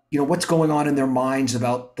like, what's going on in their minds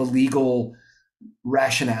about the legal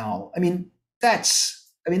rationale, I mean,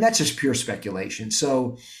 that's just pure speculation.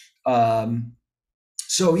 So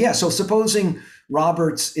supposing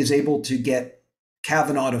Roberts is able to get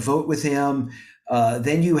Kavanaugh to vote with him,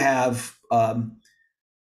 then you have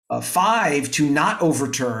 5 to not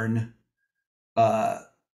overturn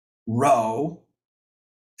Roe,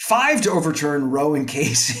 5 to overturn Roe and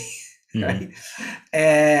Casey, right?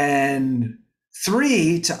 And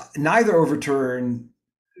 3 to neither overturn,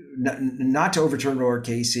 not to overturn Roe or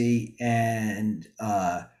Casey, and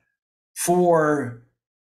 4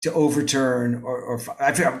 to overturn, or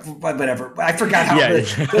whatever. I forgot how.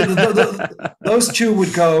 Those 2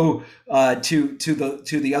 would go to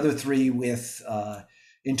the other 3 with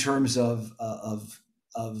in terms of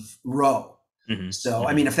Roe. So,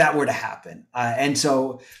 I mean, if that were to happen, and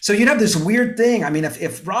so you'd have this weird thing. I mean,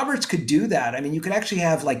 if Roberts could do that, I mean, you could actually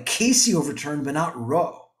have like Casey overturned, but not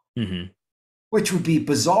Roe, which would be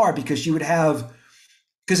bizarre because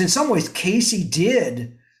because in some ways Casey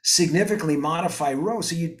did significantly modify Roe.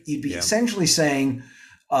 So you'd be essentially saying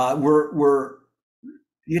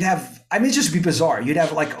you'd have, I mean, it'd just be bizarre. You'd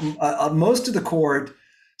have like most of the court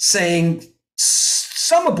saying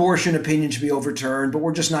some abortion opinion should be overturned, but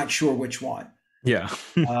we're just not sure which one. Yeah.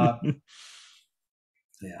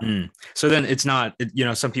 So then it's not,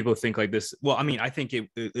 some people think like this. Well, I mean, I think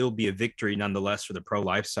it'll be a victory nonetheless for the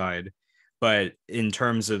pro-life side, but in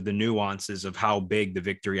terms of the nuances of how big the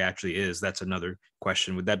victory actually is, that's another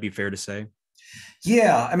question. Would that be fair to say?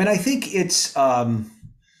 Yeah. I mean, I think it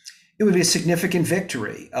would be a significant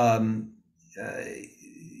victory.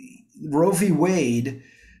 Roe v. Wade,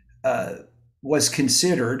 was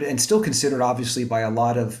considered, and still considered, obviously, by a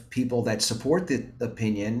lot of people that support the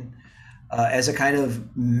opinion as a kind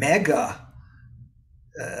of mega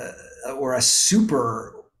or a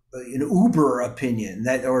super, an uber opinion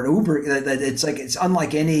that it's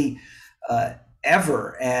unlike any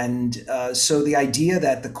ever. And so the idea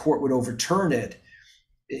that the court would overturn it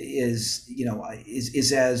is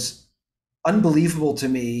as unbelievable to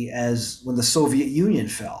me as when the Soviet Union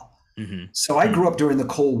fell. So I grew up during the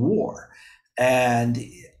Cold War. And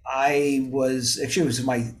it was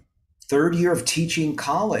my 3rd year of teaching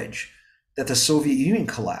college that the Soviet Union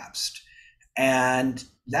collapsed. And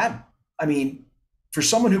that, I mean, for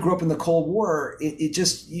someone who grew up in the Cold War, you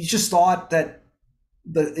just thought that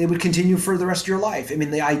it would continue for the rest of your life. I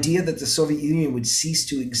mean, the idea that the Soviet Union would cease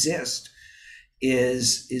to exist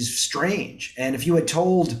is strange. And if you had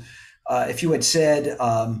told anybody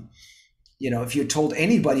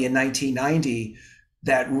in 1990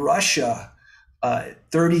 that Russia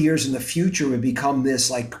 30 years in the future would become this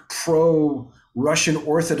like pro-Russian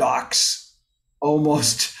Orthodox,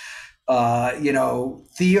 almost,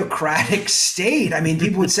 theocratic state. I mean,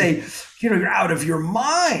 people would say, you're out of your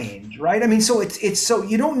mind, right? I mean, so it's so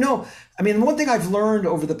you don't know. I mean, one thing I've learned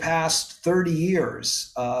over the past 30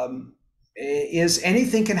 years is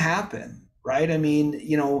anything can happen, right? I mean,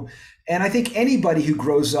 and I think anybody who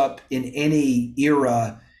grows up in any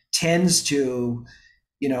era tends to,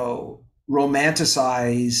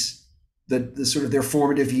 romanticize the sort of their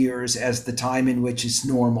formative years as the time in which it's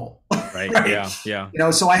normal. Right.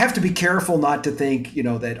 Yeah. So I have to be careful not to think,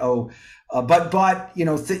 that, but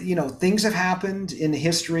things have happened in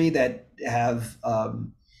history that have,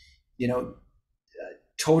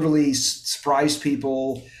 totally surprised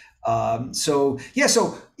people. So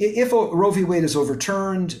if Roe v. Wade is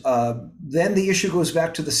overturned, then the issue goes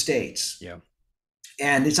back to the states. Yeah.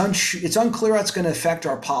 And it's unclear how it's going to affect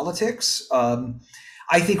our politics.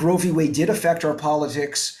 I think Roe v. Wade did affect our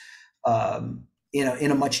politics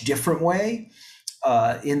in a much different way,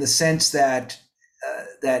 in the sense that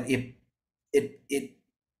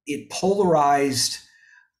it polarized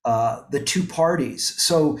the 2 parties.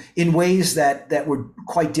 So in ways that were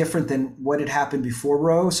quite different than what had happened before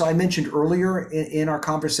Roe. So I mentioned earlier in our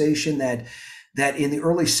conversation that in the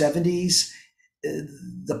early 70s,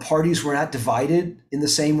 the parties were not divided in the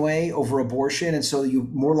same way over abortion. And so you're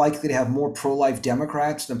more likely to have more pro-life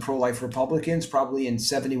Democrats than pro-life Republicans, probably in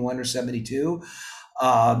 71 or 72.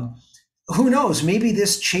 Who knows? Maybe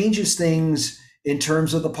this changes things in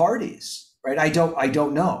terms of the parties, right? I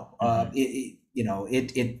don't know.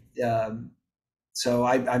 So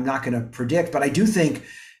I'm not going to predict, but I do think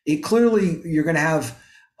clearly you're going to have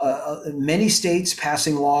many states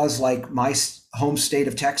passing laws like my home state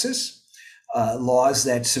of Texas, laws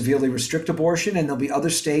that severely restrict abortion, and there'll be other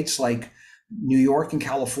states like New York and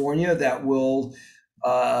California that will,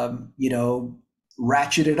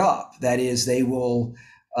 ratchet it up. That is, they will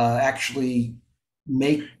actually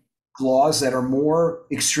make laws that are more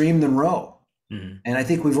extreme than Roe. Mm-hmm. And I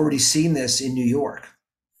think we've already seen this in New York.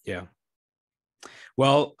 Yeah.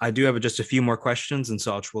 Well, I do have just a few more questions, and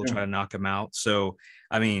so we'll try to knock them out. So,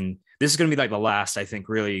 I mean, this is going to be like the last, I think,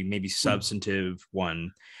 really maybe substantive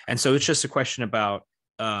one. And so it's just a question about,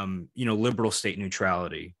 liberal state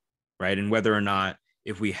neutrality, right? And whether or not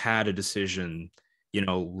if we had a decision,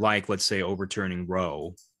 like, let's say, overturning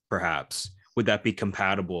Roe, perhaps, would that be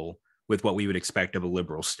compatible with what we would expect of a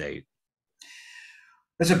liberal state?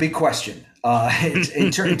 That's a big question.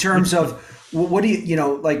 In terms of what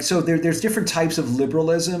do so there's different types of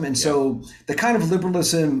liberalism, and so the kind of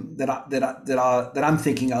liberalism that I'm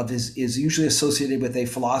thinking of is usually associated with a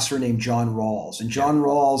philosopher named John Rawls, and John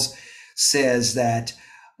Rawls says that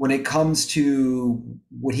when it comes to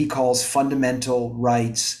what he calls fundamental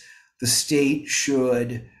rights, the state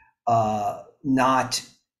should not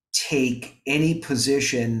take any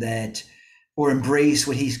position that or embrace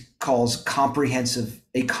what he calls a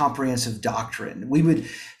comprehensive doctrine. We would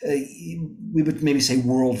maybe say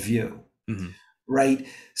worldview, right?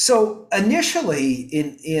 So initially,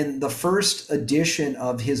 in the first edition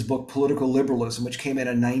of his book Political Liberalism, which came out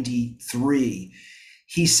in '93,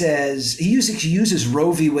 he says he uses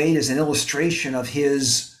Roe v. Wade as an illustration of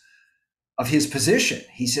his position.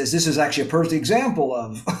 He says this is actually a perfect example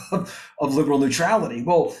of liberal neutrality.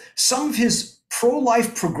 Well, some of his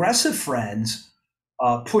pro-life progressive friends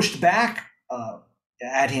pushed back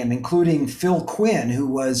at him, including Phil Quinn, who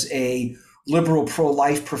was a liberal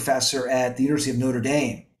pro-life professor at the University of Notre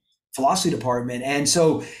Dame philosophy department. And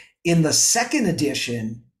so in the second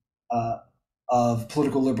edition of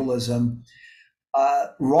Political Liberalism,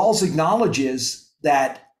 Rawls acknowledges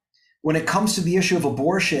that when it comes to the issue of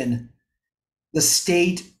abortion, the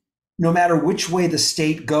state, no matter which way the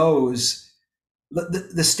state goes,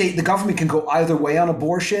 the government can go either way on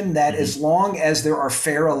abortion, that as long as there are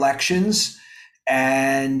fair elections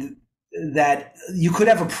and that you could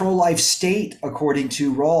have a pro-life state, according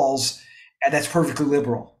to Rawls, and that's perfectly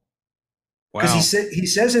liberal. Because he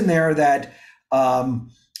says in there that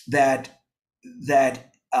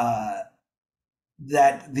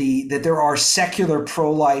there are secular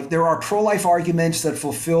pro-life, there are pro-life arguments that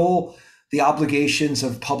fulfill the obligations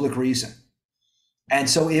of public reason. And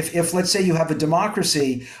so if let's say you have a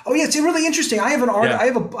democracy, it's really interesting. I have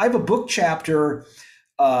I have a book chapter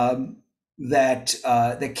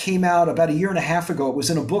that came out about a year and a half ago. It was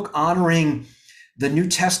in a book honoring the New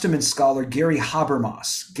Testament scholar Gary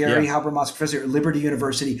Habermas. Habermas, professor at Liberty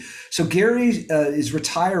University. So Gary is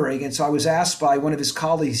retiring, and so I was asked by one of his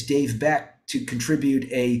colleagues, Dave Beck, to contribute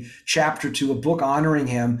a chapter to a book honoring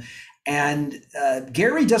him. And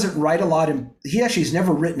Gary doesn't write a lot, he actually has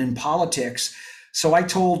never written in politics. So I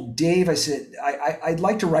told Dave, I said, I'd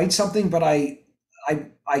like to write something, but I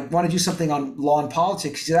want to do something on law and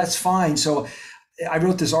politics. He said, that's fine. So I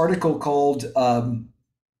wrote this article called, what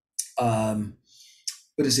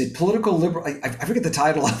is it? Political Liberal. I forget the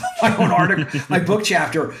title of my own article, my book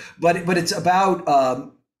chapter, but it's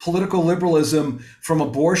about political liberalism from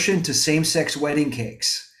abortion to same-sex wedding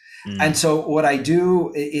cakes. And so what I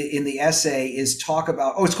do in the essay is talk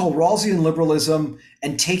about, it's called Rawlsian Liberalism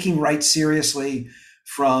and Taking Rights Seriously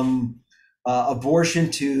from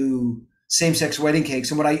Abortion to Same-Sex Wedding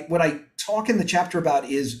Cakes. And what I talk in the chapter about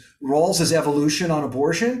is Rawls's evolution on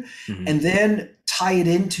abortion, and then tie it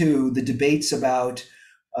into the debates about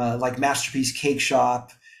like Masterpiece Cake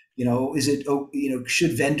Shop.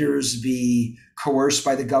 Should vendors be coerced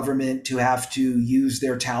by the government to have to use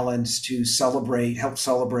their talents to help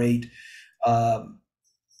celebrate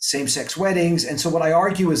same-sex weddings? And so what I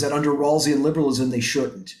argue is that under Rawlsian liberalism, they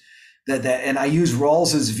shouldn't. And I use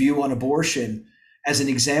Rawls's view on abortion as an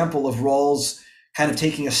example of Rawls kind of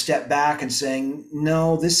taking a step back and saying,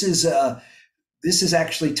 no, this is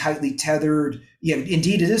actually tightly tethered. Yeah,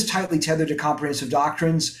 indeed, it is tightly tethered to comprehensive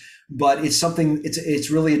doctrines, but it's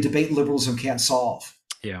really a debate liberalism can't solve.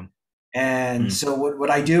 Yeah. And so what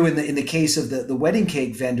I do in the case of the wedding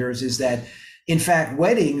cake vendors is that, in fact,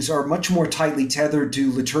 weddings are much more tightly tethered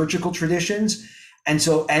to liturgical traditions, and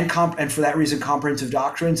so and for that reason, comprehensive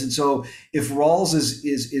doctrines. And so if Rawls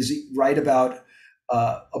is right about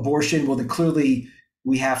abortion, well, then clearly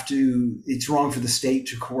it's wrong for the state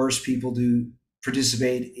to coerce people to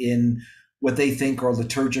participate in what they think are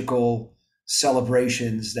liturgical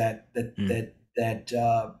celebrations that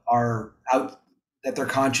are out, that their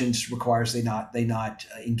conscience requires they not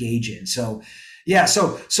engage in. So yeah,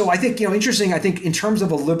 so I think, interesting. I think in terms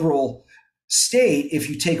of a liberal state, if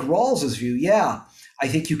you take Rawls's view, yeah, I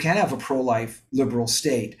think you can have a pro-life liberal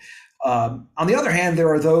state. On the other hand, there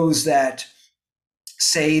are those that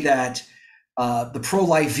say that the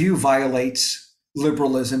pro-life view violates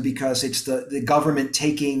liberalism because it's the government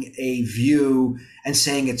taking a view and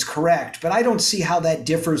saying it's correct. But I don't see how that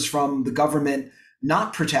differs from the government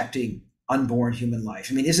not protecting unborn human life.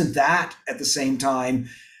 I mean, isn't that at the same time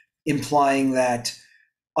implying that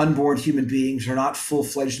unborn human beings are not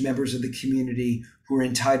full-fledged members of the community who are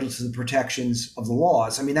entitled to the protections of the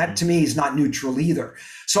laws? I mean, that to me is not neutral either.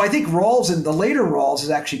 So I think Rawls, and the later Rawls, is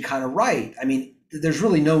actually kind of right. I mean, there's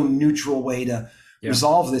really no neutral way to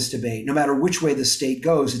resolve this debate. No matter which way the state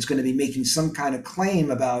goes, it's going to be making some kind of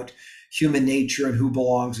claim about human nature and who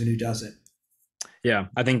belongs and who doesn't. Yeah,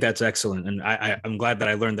 I think that's excellent. And I'm glad that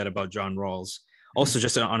I learned that about John Rawls. Also,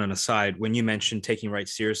 just on an aside, when you mentioned taking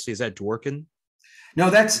rights seriously, is that Dworkin?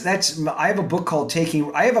 No, that's I have a book called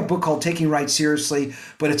Taking Rights Seriously,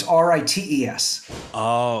 but it's RITES.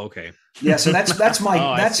 Oh, okay. Yeah, so that's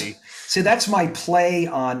my that's my play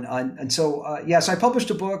on and so so I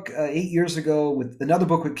published a book 8 years ago with another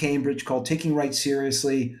book with Cambridge called Taking Rights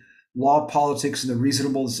Seriously: Law, Politics, and the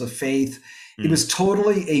Reasonableness of Faith. It was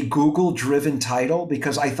totally a Google-driven title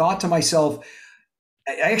because I thought to myself,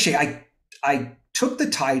 I took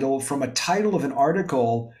the title from a title of an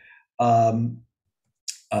article.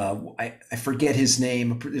 I forget his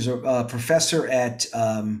name. There's a professor at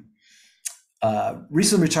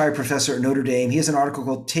recently retired professor at Notre Dame. He has an article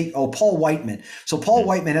called Paul Whiteman. So Paul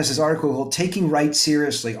Whiteman has this article called Taking Rights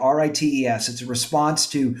Seriously, RITES. It's a response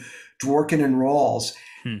to Dworkin and Rawls.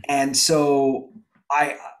 And so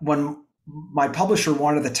when my publisher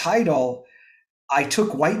wanted the title, I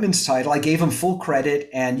took Whiteman's title. I gave him full credit,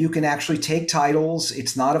 and you can actually take titles.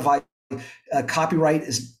 It's not copyright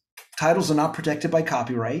titles are not protected by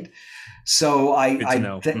copyright. So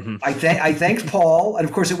I thanked Paul, and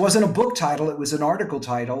of course it wasn't a book title; it was an article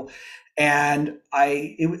title. And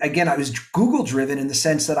I was Google driven in the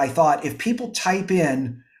sense that I thought if people type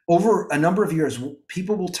in over a number of years,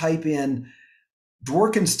 people will type in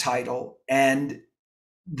Dworkin's title, and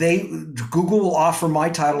Google will offer my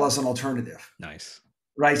title as an alternative. Nice,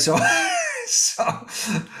 right? So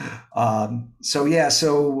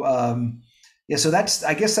that's,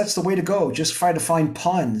 I guess that's the way to go. Just try to find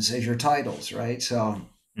puns as your titles, right? So.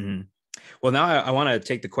 Well, now I want to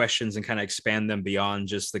take the questions and kind of expand them beyond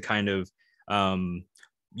just the kind of,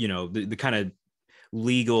 the kind of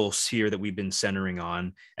legal sphere that we've been centering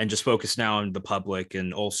on, and just focus now on the public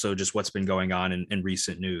and also just what's been going on in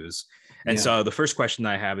recent news. And so the first question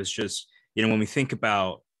that I have is just, when we think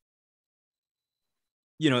about,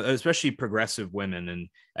 especially progressive women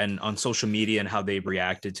and on social media and how they've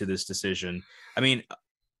reacted to this decision. I mean,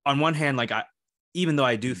 on one hand, even though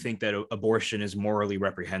I do think that abortion is morally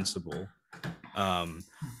reprehensible, on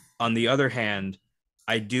the other hand,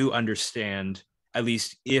 I do understand, at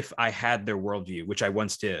least if I had their worldview, which I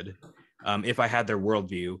once did, if I had their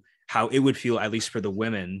worldview, how it would feel, at least for the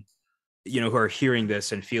women, who are hearing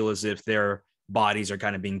this and feel as if their bodies are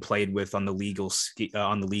kind of being played with on the legal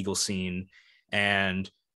scene,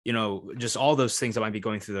 and just all those things that might be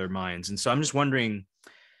going through their minds. And so I'm just wondering,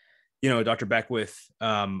 Dr. Beckwith,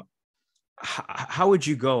 how would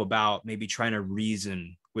you go about maybe trying to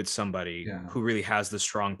reason with somebody who really has the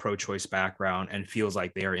strong pro-choice background and feels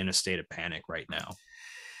like they are in a state of panic right now?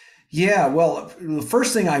 Yeah, well, the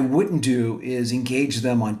first thing I wouldn't do is engage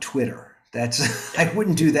them on Twitter. I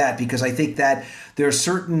wouldn't do that, because I think that there are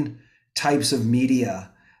certain types of media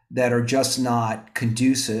that are just not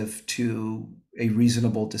conducive to a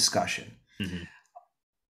reasonable discussion. Mm-hmm.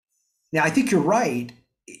 Now, I think you're right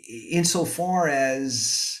insofar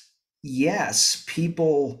as, yes,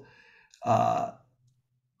 people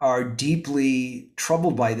are deeply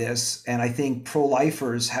troubled by this. And I think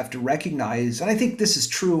pro-lifers have to recognize, and I think this is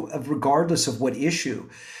true of regardless of what issue,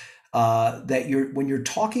 that when you're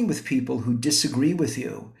talking with people who disagree with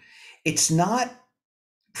you, it's not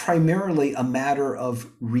primarily a matter of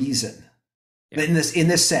reason. In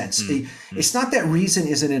this sense, it's not that reason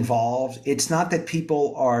isn't involved. It's not that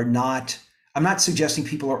people are not. I'm not suggesting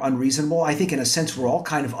people are unreasonable. I think in a sense we're all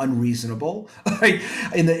kind of unreasonable. Right?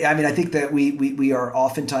 I think that we are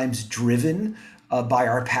oftentimes driven by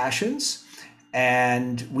our passions,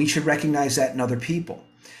 and we should recognize that in other people.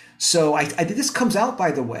 So I think this comes out,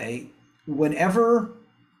 by the way, whenever,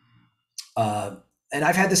 and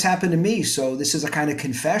I've had this happen to me. So this is a kind of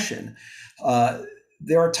confession.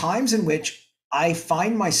 There are times in which I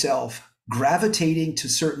find myself gravitating to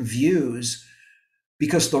certain views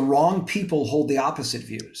because the wrong people hold the opposite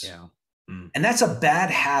views. Yeah. And that's a bad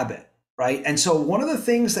habit, right? And so one of the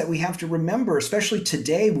things that we have to remember, especially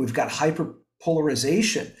today, we've got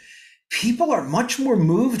hyperpolarization. People are much more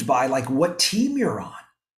moved by like what team you're on.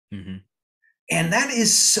 Mm-hmm. And that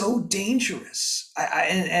is so dangerous.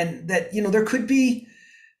 And that, there could be,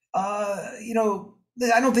 I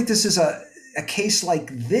don't think this is a case like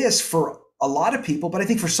this for a lot of people, but I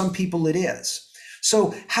think for some people it is.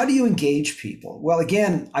 So how do you engage people? Well,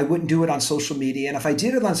 again, I wouldn't do it on social media. And if I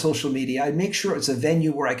did it on social media, I'd make sure it's a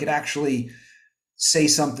venue where I could actually say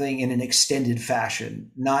something in an extended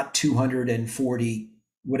fashion, not 240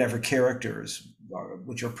 whatever characters,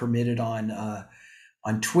 which are permitted on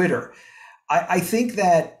Twitter. I think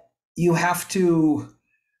that you have to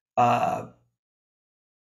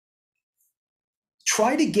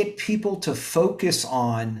try to get people to focus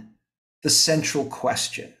on the central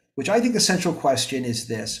question, which I think the central question is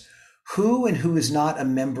this: who and who is not a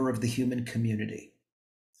member of the human community?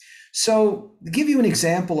 So to give you an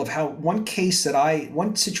example of how one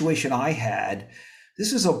situation I had,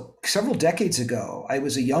 this is several decades ago. I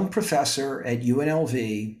was a young professor at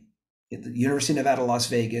UNLV, at the University of Nevada, Las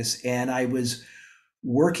Vegas, and I was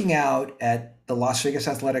working out at the Las Vegas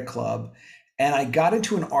Athletic Club, and I got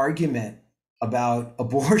into an argument about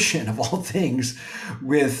abortion, of all things,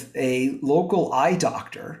 with a local eye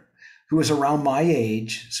doctor who was around my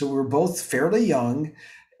age. So we were both fairly young,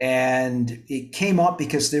 and it came up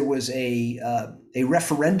because there was a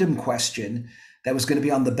referendum question that was going to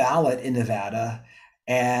be on the ballot in Nevada.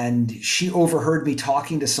 And she overheard me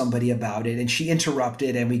talking to somebody about it, and she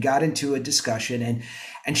interrupted, and we got into a discussion,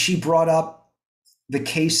 and she brought up the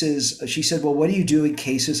cases. She said, well, what do you do in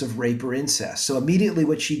cases of rape or incest? So immediately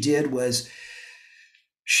what she did was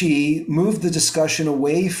she moved the discussion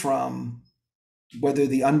away from whether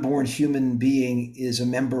the unborn human being is a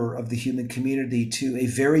member of the human community to a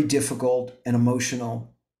very difficult and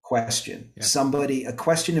emotional question. Yeah. A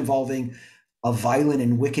question involving a violent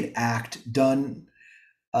and wicked act done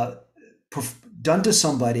to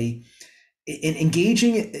somebody, in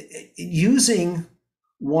engaging, using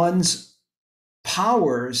one's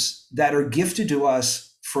powers that are gifted to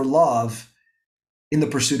us for love in the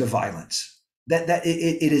pursuit of violence. That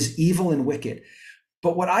it is evil and wicked.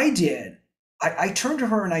 But what I did, I turned to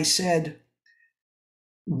her and I said,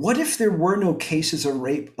 what if there were no cases of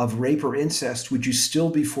rape or incest? Would you still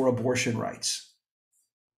be for abortion rights?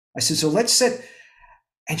 I said, so let's set,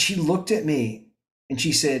 and she looked at me and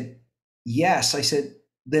she said, yes. I said,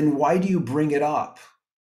 then why do you bring it up?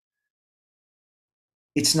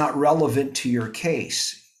 It's not relevant to your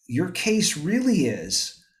case. Your case really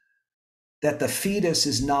is that the fetus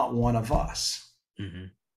is not one of us. Mm-hmm.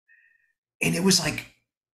 And it was like,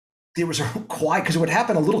 there was a quiet, because what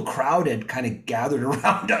happened, a little crowd had kind of gathered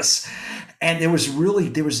around us. And there was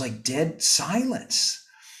like dead silence.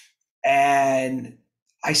 And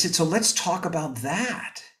I said, so let's talk about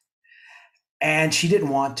that. And she didn't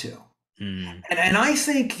want to. Mm. And I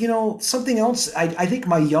think, something else, I think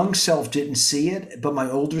my young self didn't see it, but my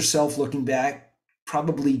older self looking back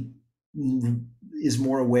probably is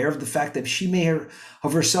more aware of the fact that she may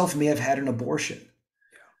have had an abortion.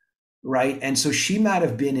 Yeah. Right. And so she might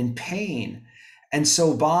have been in pain. And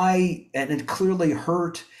so and it clearly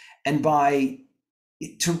hurt. And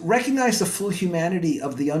to recognize the full humanity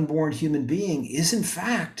of the unborn human being is, in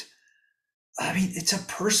fact, it's a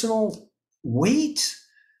personal weight.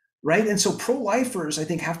 Right. And so pro-lifers, I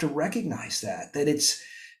think, have to recognize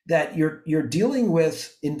that you're dealing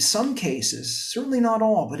with, in some cases, certainly not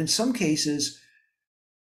all, but in some cases,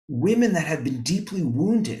 women that have been deeply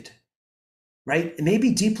wounded, right?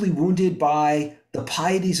 Maybe deeply wounded by the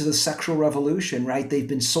pieties of the sexual revolution, right? They've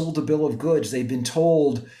been sold a bill of goods. They've been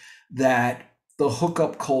told that the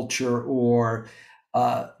hookup culture or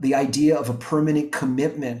the idea of a permanent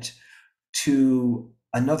commitment to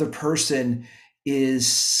another person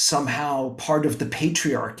is somehow part of the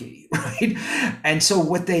patriarchy, right? And so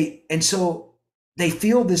they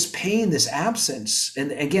feel this pain, this absence,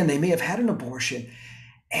 and again, they may have had an abortion,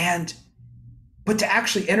 but to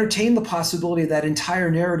actually entertain the possibility that entire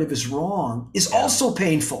narrative is wrong is also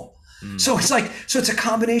painful. Mm. So it's a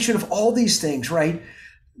combination of all these things, right?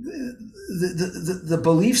 The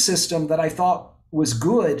belief system that I thought was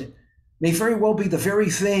good may very well be the very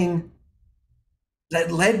thing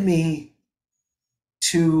that led me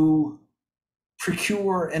to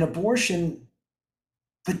procure an abortion.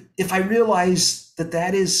 But if I realize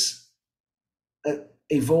that is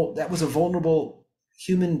that was a vulnerable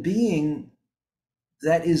human being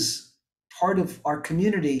that is part of our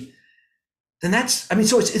community, then that's, I mean,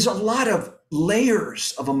 so it's a lot of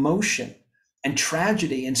layers of emotion and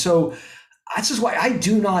tragedy. And so that's just why I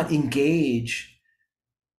do not engage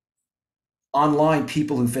online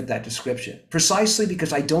people who fit that description, precisely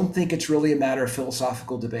because I don't think it's really a matter of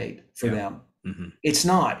philosophical debate for them. Mm-hmm. It's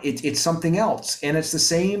not. It's something else, and it's the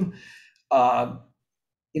same.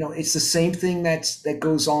 It's the same thing that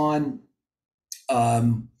goes on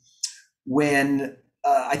when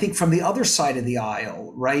I think from the other side of the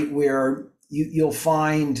aisle, right, where you'll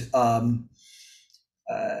find,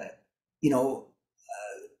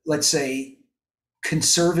 let's say,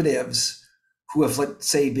 conservatives who have, let's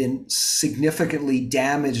say, been significantly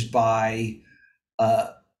damaged by,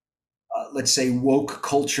 let's say, woke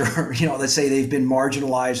culture. Let's say they've been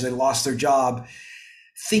marginalized, they lost their job,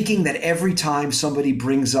 thinking that every time somebody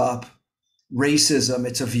brings up racism,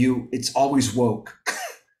 it's always woke,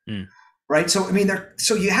 right? So I mean,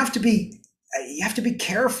 so you have to be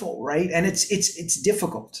careful, right? And it's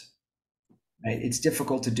difficult, right? It's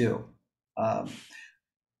difficult to do.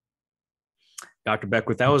 Dr.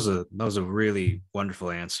 Beckwith, that was a really wonderful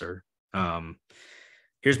answer.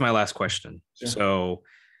 Here's my last question. Sure. So,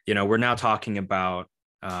 we're now talking about,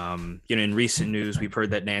 in recent news, we've heard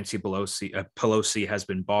that Nancy Pelosi has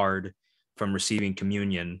been barred from receiving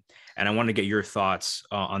communion. And I want to get your thoughts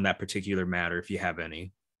on that particular matter, if you have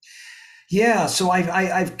any. Yeah, so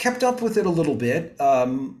I've kept up with it a little bit.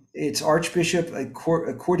 It's Archbishop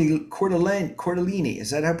Cordellini. Is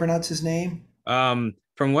that how I pronounce his name?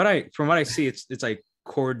 From what I see, it's like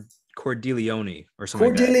Cordileone or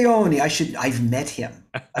something. Cordileone. Like I've met him,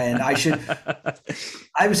 and I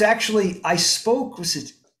spoke. Was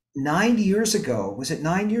it 9 years ago? Was it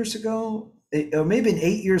 9 years ago? Or maybe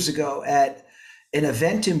 8 years ago at an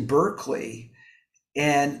event in Berkeley,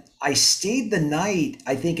 and I stayed the night,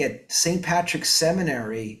 I think, at St. Patrick's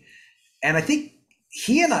Seminary, and I think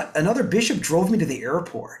he and another bishop drove me to the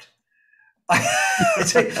airport.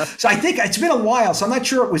 So I think it's been a while, so I'm not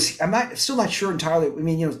sure still not sure entirely. I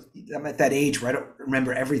mean, I'm at that age where I don't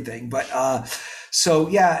remember everything, but so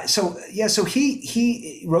he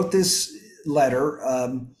wrote this letter,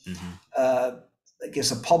 I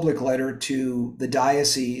guess a public letter to the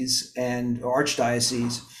diocese and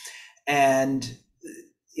archdiocese, and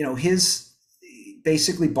his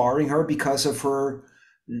basically barring her because of her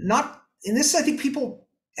not. And this, I think people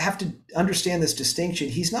have to understand this distinction.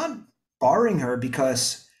 He's not barring her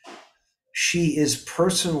because she is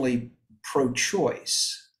personally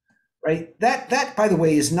pro-choice, right? That, by the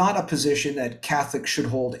way, is not a position that Catholics should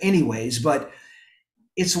hold anyways, but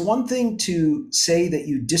it's one thing to say that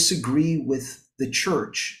you disagree with the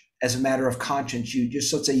church as a matter of conscience. You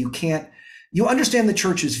just, let's say, you understand the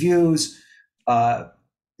church's views.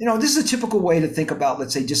 This is a typical way to think about,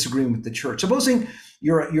 let's say, disagreeing with the church. Supposing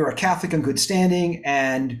you're a Catholic in good standing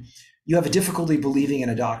and you have a difficulty believing in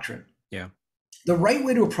a doctrine. Yeah. The right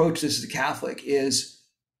way to approach this as a Catholic is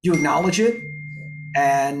you acknowledge it,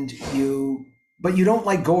 but you don't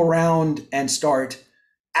like go around and start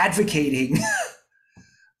advocating,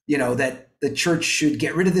 that the church should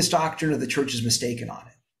get rid of this doctrine or the church is mistaken on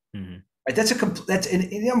it. Mm-hmm. Right?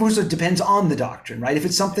 It depends on the doctrine, right? If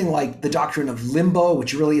it's something like the doctrine of limbo,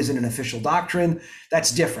 which really isn't an official doctrine,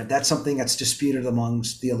 that's different. That's something that's disputed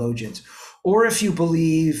amongst theologians. Or if you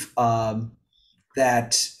believe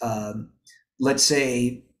that, let's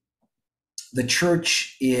say, the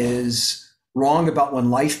church is wrong about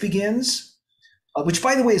when life begins, which,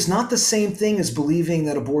 by the way, is not the same thing as believing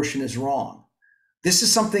that abortion is wrong. This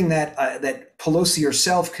is something that Pelosi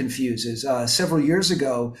herself confuses. Several years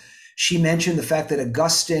ago, she mentioned the fact that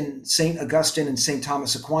St. Augustine and St.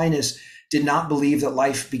 Thomas Aquinas did not believe that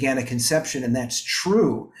life began at conception, and that's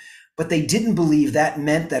true. But they didn't believe that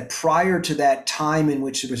meant that prior to that time in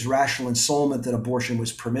which there was rational ensoulment, that abortion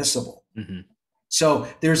was permissible. Mm-hmm. So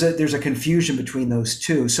there's a confusion between those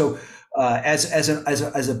two. So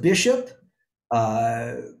as a bishop,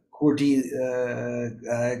 was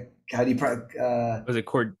it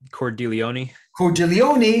Cordileone?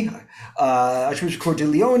 Cordileone, Archbishop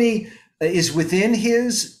Cordileone is within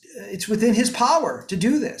his power to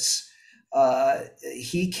do this.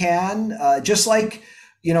 He can, just like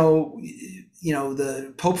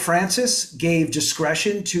the Pope Francis gave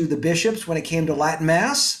discretion to the bishops when it came to Latin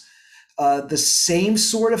Mass. The same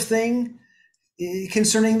sort of thing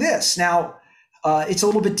concerning this. Now, it's a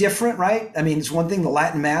little bit different, right? I mean, it's one thing, the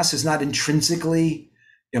Latin Mass is not intrinsically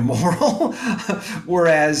immoral,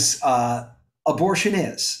 whereas abortion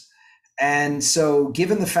is. And so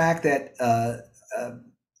given the fact that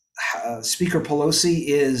Speaker Pelosi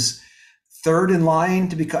is second in line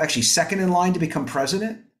to become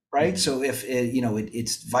president, right? Mm-hmm. So if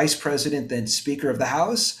it's vice president, then Speaker of the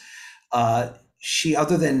House,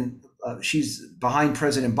 Other than she's behind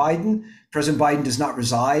President Biden. President Biden does not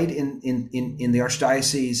reside in the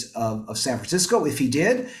Archdiocese of San Francisco. If he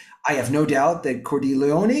did, I have no doubt that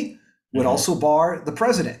Cordileone would also bar the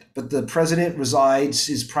president. But the president resides,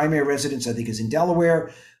 his primary residence, I think, is in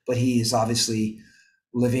Delaware, but he is obviously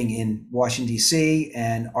living in Washington, D.C.,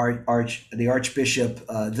 and the Archbishop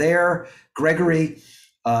there, Gregory,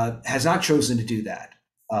 has not chosen to do that.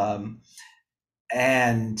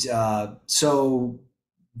 So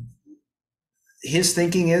his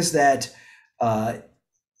thinking is that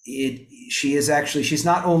she's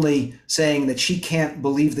not only saying that she can't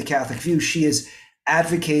believe the Catholic view, she is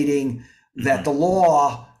advocating that the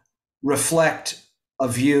law reflect a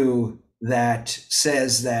view that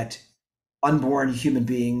says that unborn human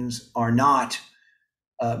beings are not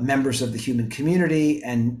members of the human community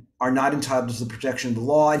and are not entitled to the protection of the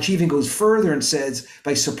law. And she even goes further and says,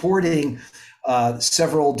 by supporting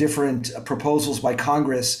several different proposals by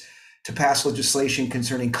Congress to pass legislation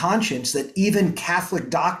concerning conscience, that even Catholic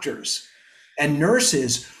doctors and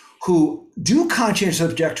nurses who do conscientiously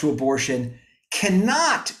object to abortion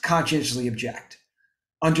cannot conscientiously object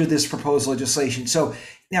under this proposed legislation. So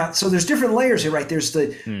there's different layers here, right? There's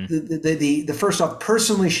the first off,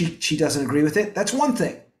 personally, she doesn't agree with it. That's one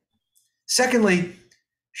thing. Secondly,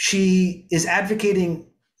 she is advocating.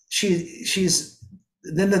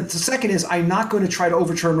 Then the second is, I'm not going to try to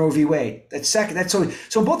overturn Roe v. Wade. So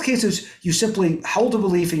in both cases, you simply hold a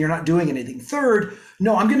belief and you're not doing anything. Third,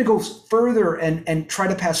 no, I'm going to go further and try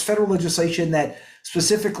to pass federal legislation that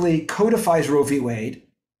specifically codifies Roe v. Wade.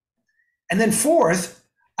 And then fourth,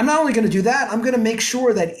 I'm not only going to do that, I'm going to make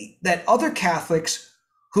sure that other Catholics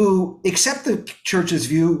who accept the church's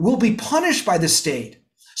view will be punished by the state.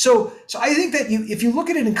 So I think that if you look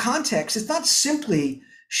at it in context, it's not simply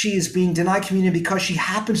she is being denied communion because she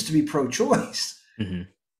happens to be pro-choice. And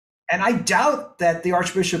I doubt that the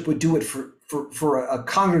Archbishop would do it for a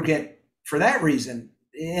congregant for that reason.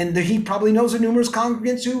 And he probably knows of numerous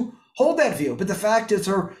congregants who hold that view. But the fact is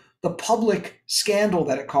the public scandal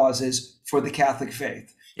that it causes for the Catholic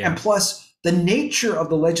faith. Yeah. And plus the nature of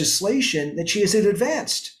the legislation that she has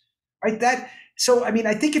advanced, right? I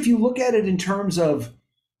think if you look at it in terms of,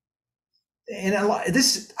 I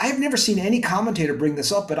have never seen any commentator bring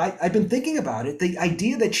this up, but I've been thinking about it. The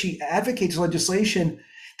idea that she advocates legislation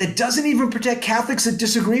that doesn't even protect Catholics that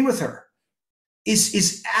disagree with her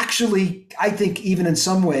is actually, I think, even in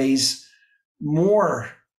some ways,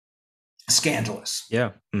 more scandalous.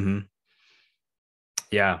 Yeah.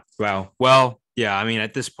 Yeah. Wow. Well, yeah. I mean,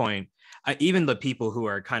 at this point, even the people who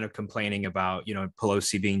are kind of complaining about,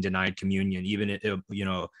 Pelosi being denied communion, even,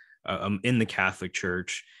 in the Catholic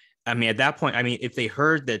Church, I mean, at that point, if they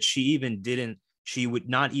heard that she would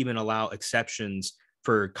not even allow exceptions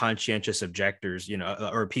for conscientious objectors,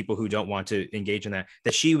 or people who don't want to engage in that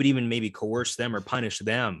she would even maybe coerce them or punish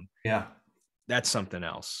them. Yeah. That's something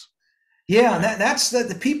else. Yeah. That's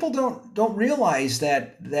the people don't realize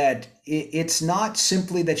that it's not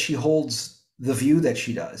simply that she holds the view that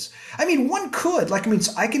she does. I mean, one could, I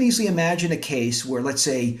can easily imagine a case where, let's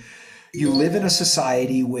say, you live in a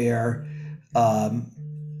society where,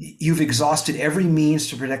 you've exhausted every means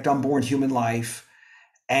to protect unborn human life,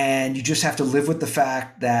 and you just have to live with the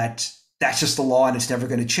fact that that's just the law and it's never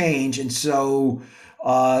going to change. And so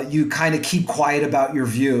you kind of keep quiet about your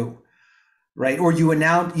view, right? Or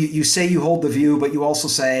you say you hold the view, but you also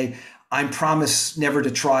say, I promise never to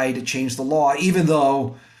try to change the law, even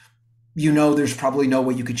though there's probably no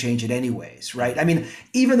way you could change it anyways, right? I mean,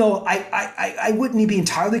 even though I wouldn't be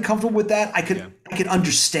entirely comfortable with that, I could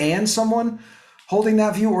understand someone holding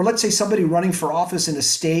that view. Or let's say somebody running for office in a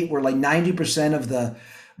state where 90% of the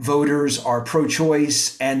voters are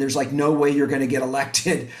pro-choice, and there's no way you're going to get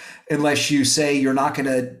elected unless you say you're not going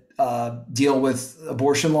to deal with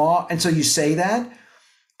abortion law. And so you say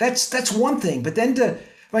that's one thing. But then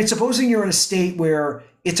supposing you're in a state where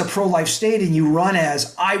it's a pro-life state and you run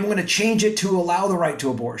as, I want to change it to allow the right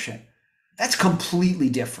to abortion. That's completely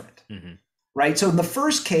different, right? So in the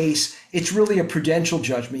first case, it's really a prudential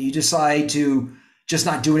judgment. You decide to just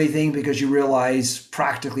not do anything because you realize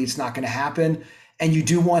practically it's not going to happen. And you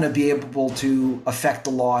do want to be able to affect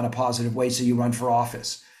the law in a positive way, so you run for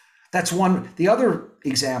office. That's one. The other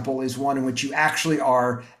example is one in which you actually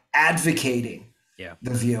are advocating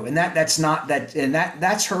the view. And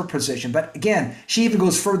that's her position. But again, she even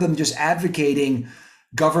goes further than just advocating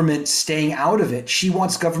government staying out of it. She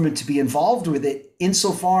wants government to be involved with it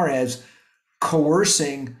insofar as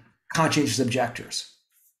coercing conscientious objectors.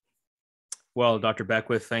 Well, Dr.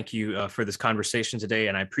 Beckwith, thank you for this conversation today.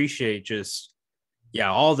 And I appreciate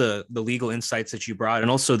all the legal insights that you brought,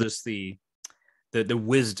 and also the the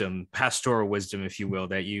wisdom, pastoral wisdom, if you will,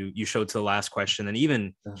 that you showed to the last question, and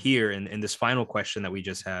even here in this final question that we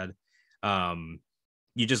just had.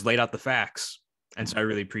 You just laid out the facts, and so I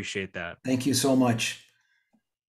really appreciate that. Thank you so much.